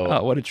it, so...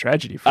 Oh, what a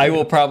tragedy for I you.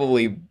 will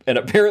probably... And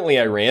apparently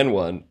I ran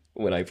one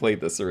when I played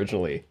this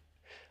originally.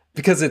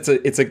 Because it's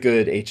a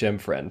good HM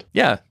friend.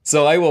 Yeah.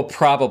 So I will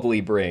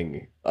probably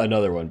bring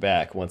another one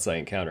back once I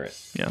encounter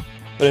it. Yeah.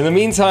 But in the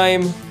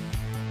meantime,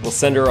 we'll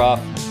send her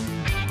off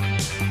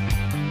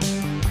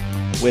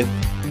with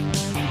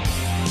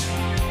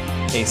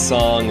a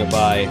song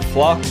by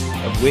Flock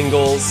of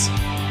Wingulls.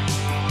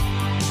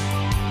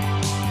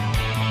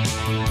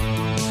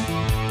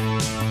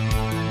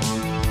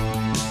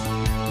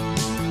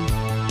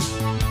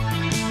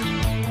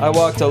 I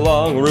walked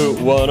along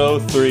Route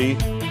 103.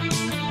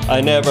 I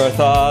never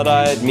thought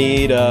I'd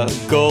meet a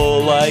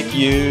gull like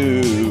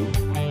you.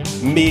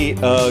 Meet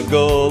a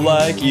gull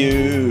like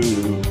you.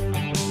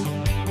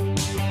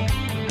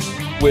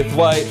 With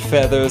white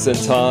feathers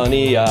and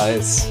tawny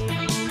eyes.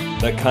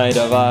 The kind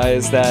of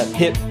eyes that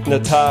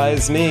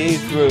hypnotize me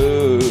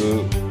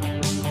through.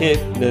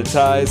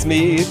 Hypnotize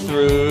me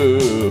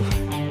through.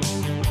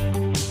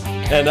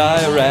 And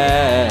I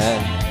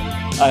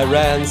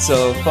ran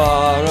so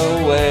far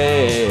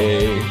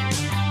away.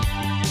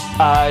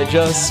 I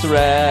just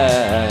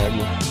ran.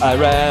 I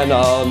ran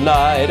all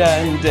night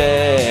and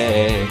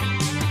day.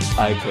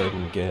 I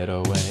couldn't get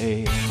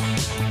away.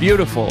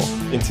 Beautiful.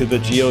 Into the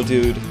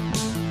Geodude.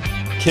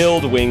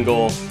 Killed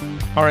Wingull.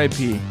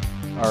 R.I.P.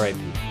 R.I.P.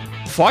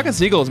 Flock of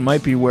Seagulls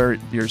might be where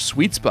your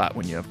sweet spot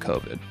when you have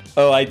COVID.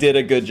 Oh, I did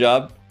a good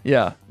job?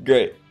 Yeah.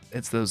 Great.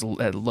 It's those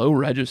at low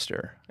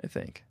register, I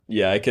think.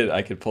 Yeah, I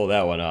could pull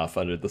that one off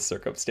under the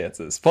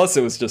circumstances. Plus,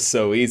 it was just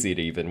so easy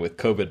to even with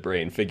COVID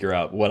brain figure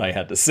out what I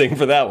had to sing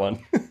for that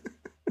one.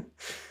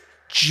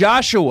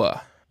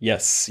 Joshua.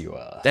 Yes, you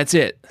are. That's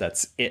it.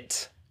 That's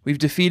it. We've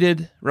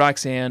defeated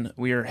Roxanne.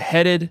 We are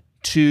headed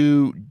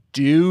to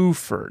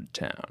Dewford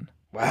Town.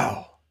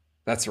 Wow.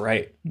 That's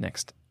right.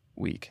 Next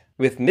week.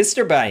 With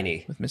Mr.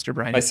 Briny. With Mr.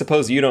 Briny. I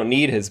suppose you don't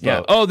need his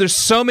boat. Oh, there's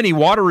so many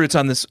water roots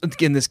in this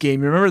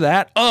game. You remember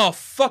that? Oh,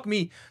 fuck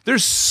me.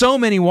 There's so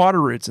many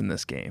water roots in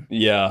this game.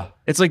 Yeah.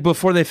 It's like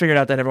before they figured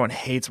out that everyone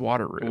hates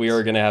water roots. We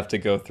are going to have to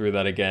go through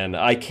that again.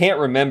 I can't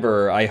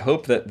remember. I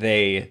hope that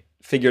they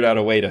figured out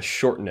a way to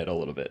shorten it a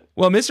little bit.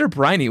 Well, Mr.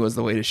 Briny was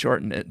the way to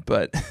shorten it,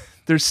 but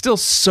there's still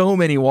so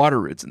many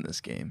water roots in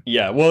this game.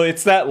 Yeah, well,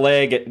 it's that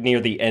leg near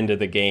the end of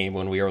the game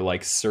when we are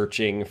like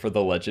searching for the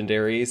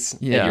legendaries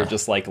and you're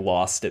just like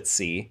lost at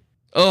sea.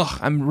 Ugh,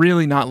 I'm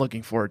really not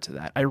looking forward to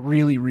that. I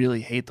really,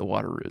 really hate the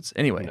water roots.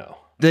 Anyway, No.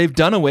 they've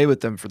done away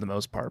with them for the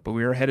most part, but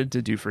we are headed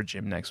to Duford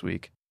Gym next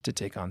week to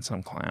take on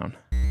some clown.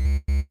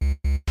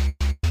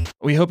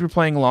 We hope you're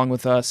playing along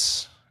with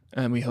us.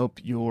 And we hope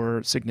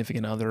your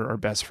significant other or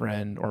best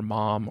friend or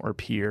mom or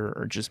peer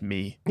or just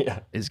me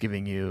is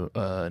giving you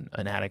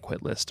an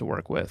adequate list to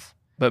work with.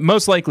 But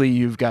most likely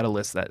you've got a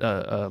list that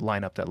a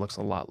lineup that looks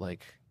a lot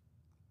like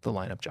the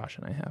lineup Josh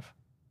and I have.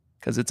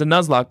 Because it's a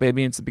Nuzlocke,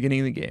 baby. It's the beginning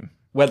of the game.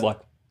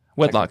 Wedlock.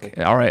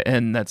 All right.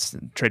 And that's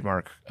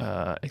trademark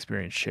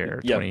experience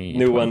share. Yep,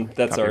 new one.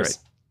 That's copyright. ours.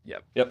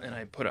 Yep. And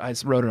I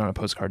wrote it on a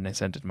postcard and I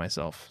sent it to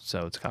myself.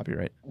 So it's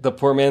copyright. The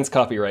poor man's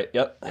copyright.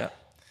 Yep. Yeah.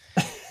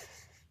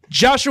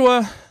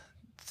 Joshua,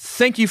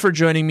 thank you for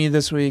joining me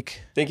this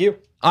week. Thank you.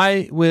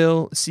 I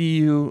will see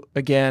you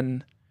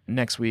again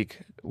next week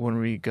when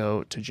we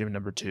go to gym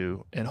number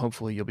 2, and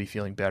hopefully you'll be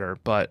feeling better.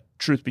 But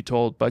truth be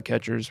told, bug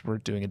catchers, we're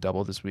doing a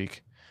double this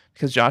week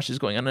because Josh is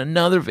going on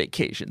another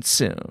vacation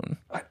soon.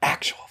 An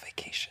actual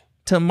vacation.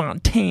 To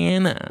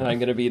Montana. I'm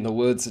going to be in the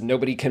woods and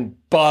nobody can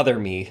bother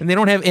me. And they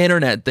don't have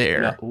internet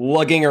there. Not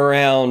lugging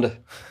around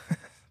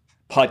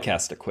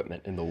podcast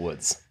equipment in the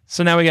woods.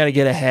 So now we got to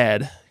get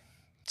ahead.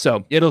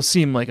 So it'll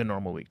seem like a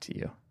normal week to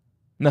you.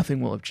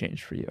 Nothing will have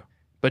changed for you.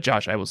 But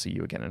Josh, I will see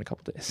you again in a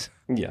couple days.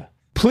 Yeah.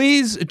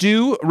 Please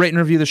do rate and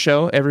review the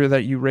show everywhere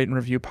that you rate and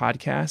review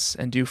podcasts,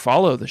 and do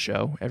follow the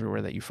show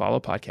everywhere that you follow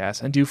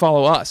podcasts, and do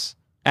follow us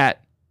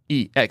at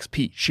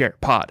EXP Share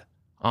Pod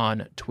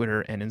on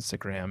Twitter and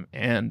Instagram,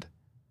 and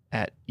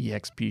at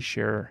EXP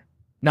Share,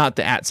 not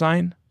the @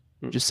 sign,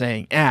 just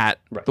saying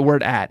the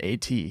word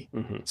 @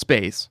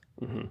 space.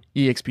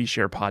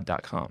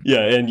 expsharepod.com. Yeah,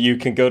 and you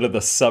can go to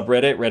the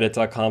subreddit,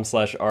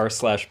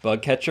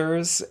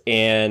 reddit.com/r/bugcatchers,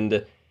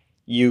 and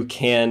you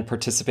can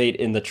participate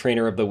in the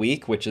Trainer of the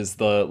Week, which is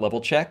the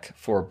level check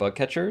for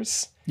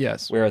bugcatchers.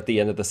 Yes. Where at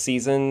the end of the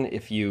season,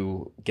 if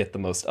you get the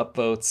most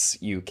upvotes,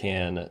 you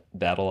can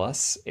battle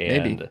us.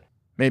 And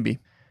Maybe.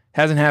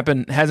 Hasn't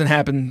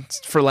happened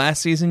for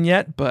last season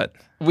yet, but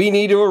we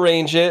need to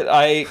arrange it.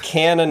 I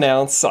can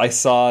announce I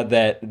saw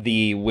that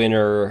the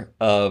winner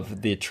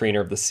of the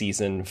Trainer of the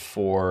Season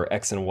for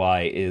X and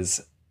Y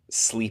is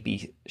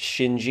Sleepy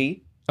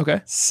Shinji. Okay.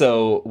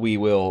 So we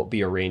will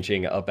be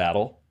arranging a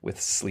battle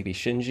with Sleepy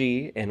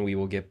Shinji, and we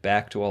will get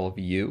back to all of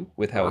you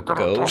with how it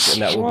goes,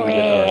 and that will be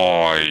with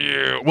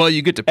our well,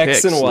 you get to pick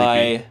X and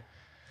Y Sleepy.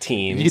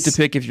 teams. You get to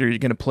pick if you're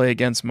going to play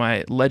against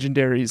my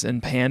Legendaries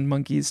and Pan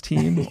Monkeys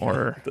team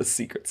or the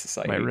Secret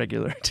Society, my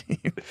regular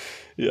team.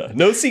 Yeah,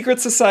 no Secret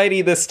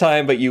Society this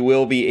time, but you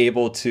will be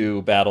able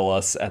to battle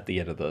us at the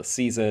end of the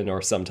season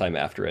or sometime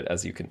after it.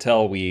 As you can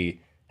tell,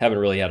 we haven't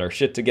really had our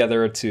shit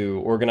together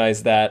to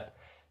organize that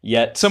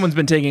yet. Someone's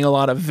been taking a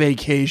lot of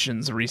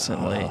vacations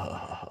recently.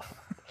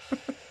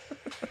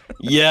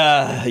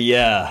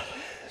 Yeah,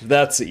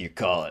 that's what you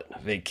call it,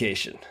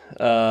 vacation.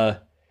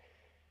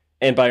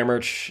 And buy our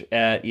merch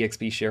at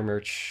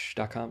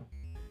expsharemerch.com.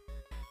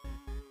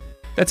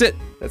 That's it.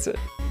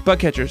 Bug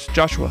catchers,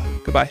 Joshua,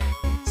 goodbye.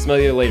 Smell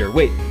you later.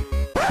 Wait.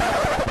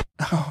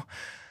 Oh,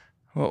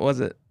 what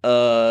was it?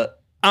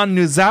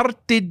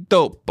 Annusarti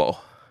dopo.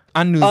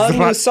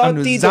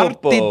 Annusarti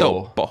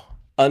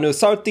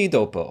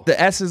dopo. The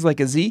S is like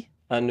a Z,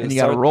 and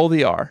you gotta roll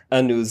the R.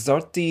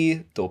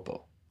 Annusarti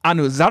dopo.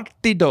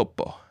 Annusarti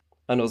dopo.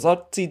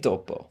 Annusarti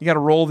dopo. You gotta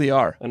roll the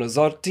R.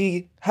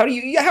 Annusarti. How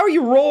are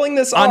you rolling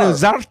this R?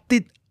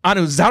 Annusarti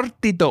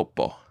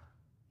dopo.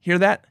 Hear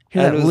that?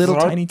 Hear that little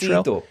tiny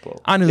trill?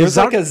 There's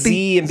like a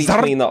Z in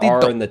between the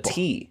R and the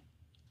T.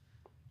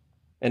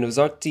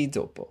 Annusarti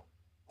dopo.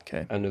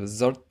 Okay.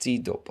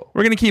 Annusarti dopo.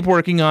 We're gonna keep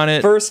working on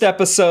it. First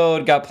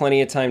episode, got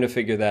plenty of time to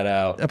figure that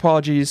out.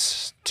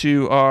 Apologies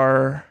to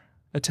our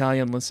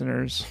Italian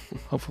listeners.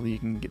 Hopefully you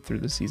can get through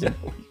the season.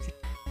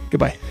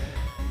 Goodbye.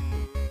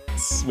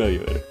 Smell you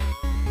later.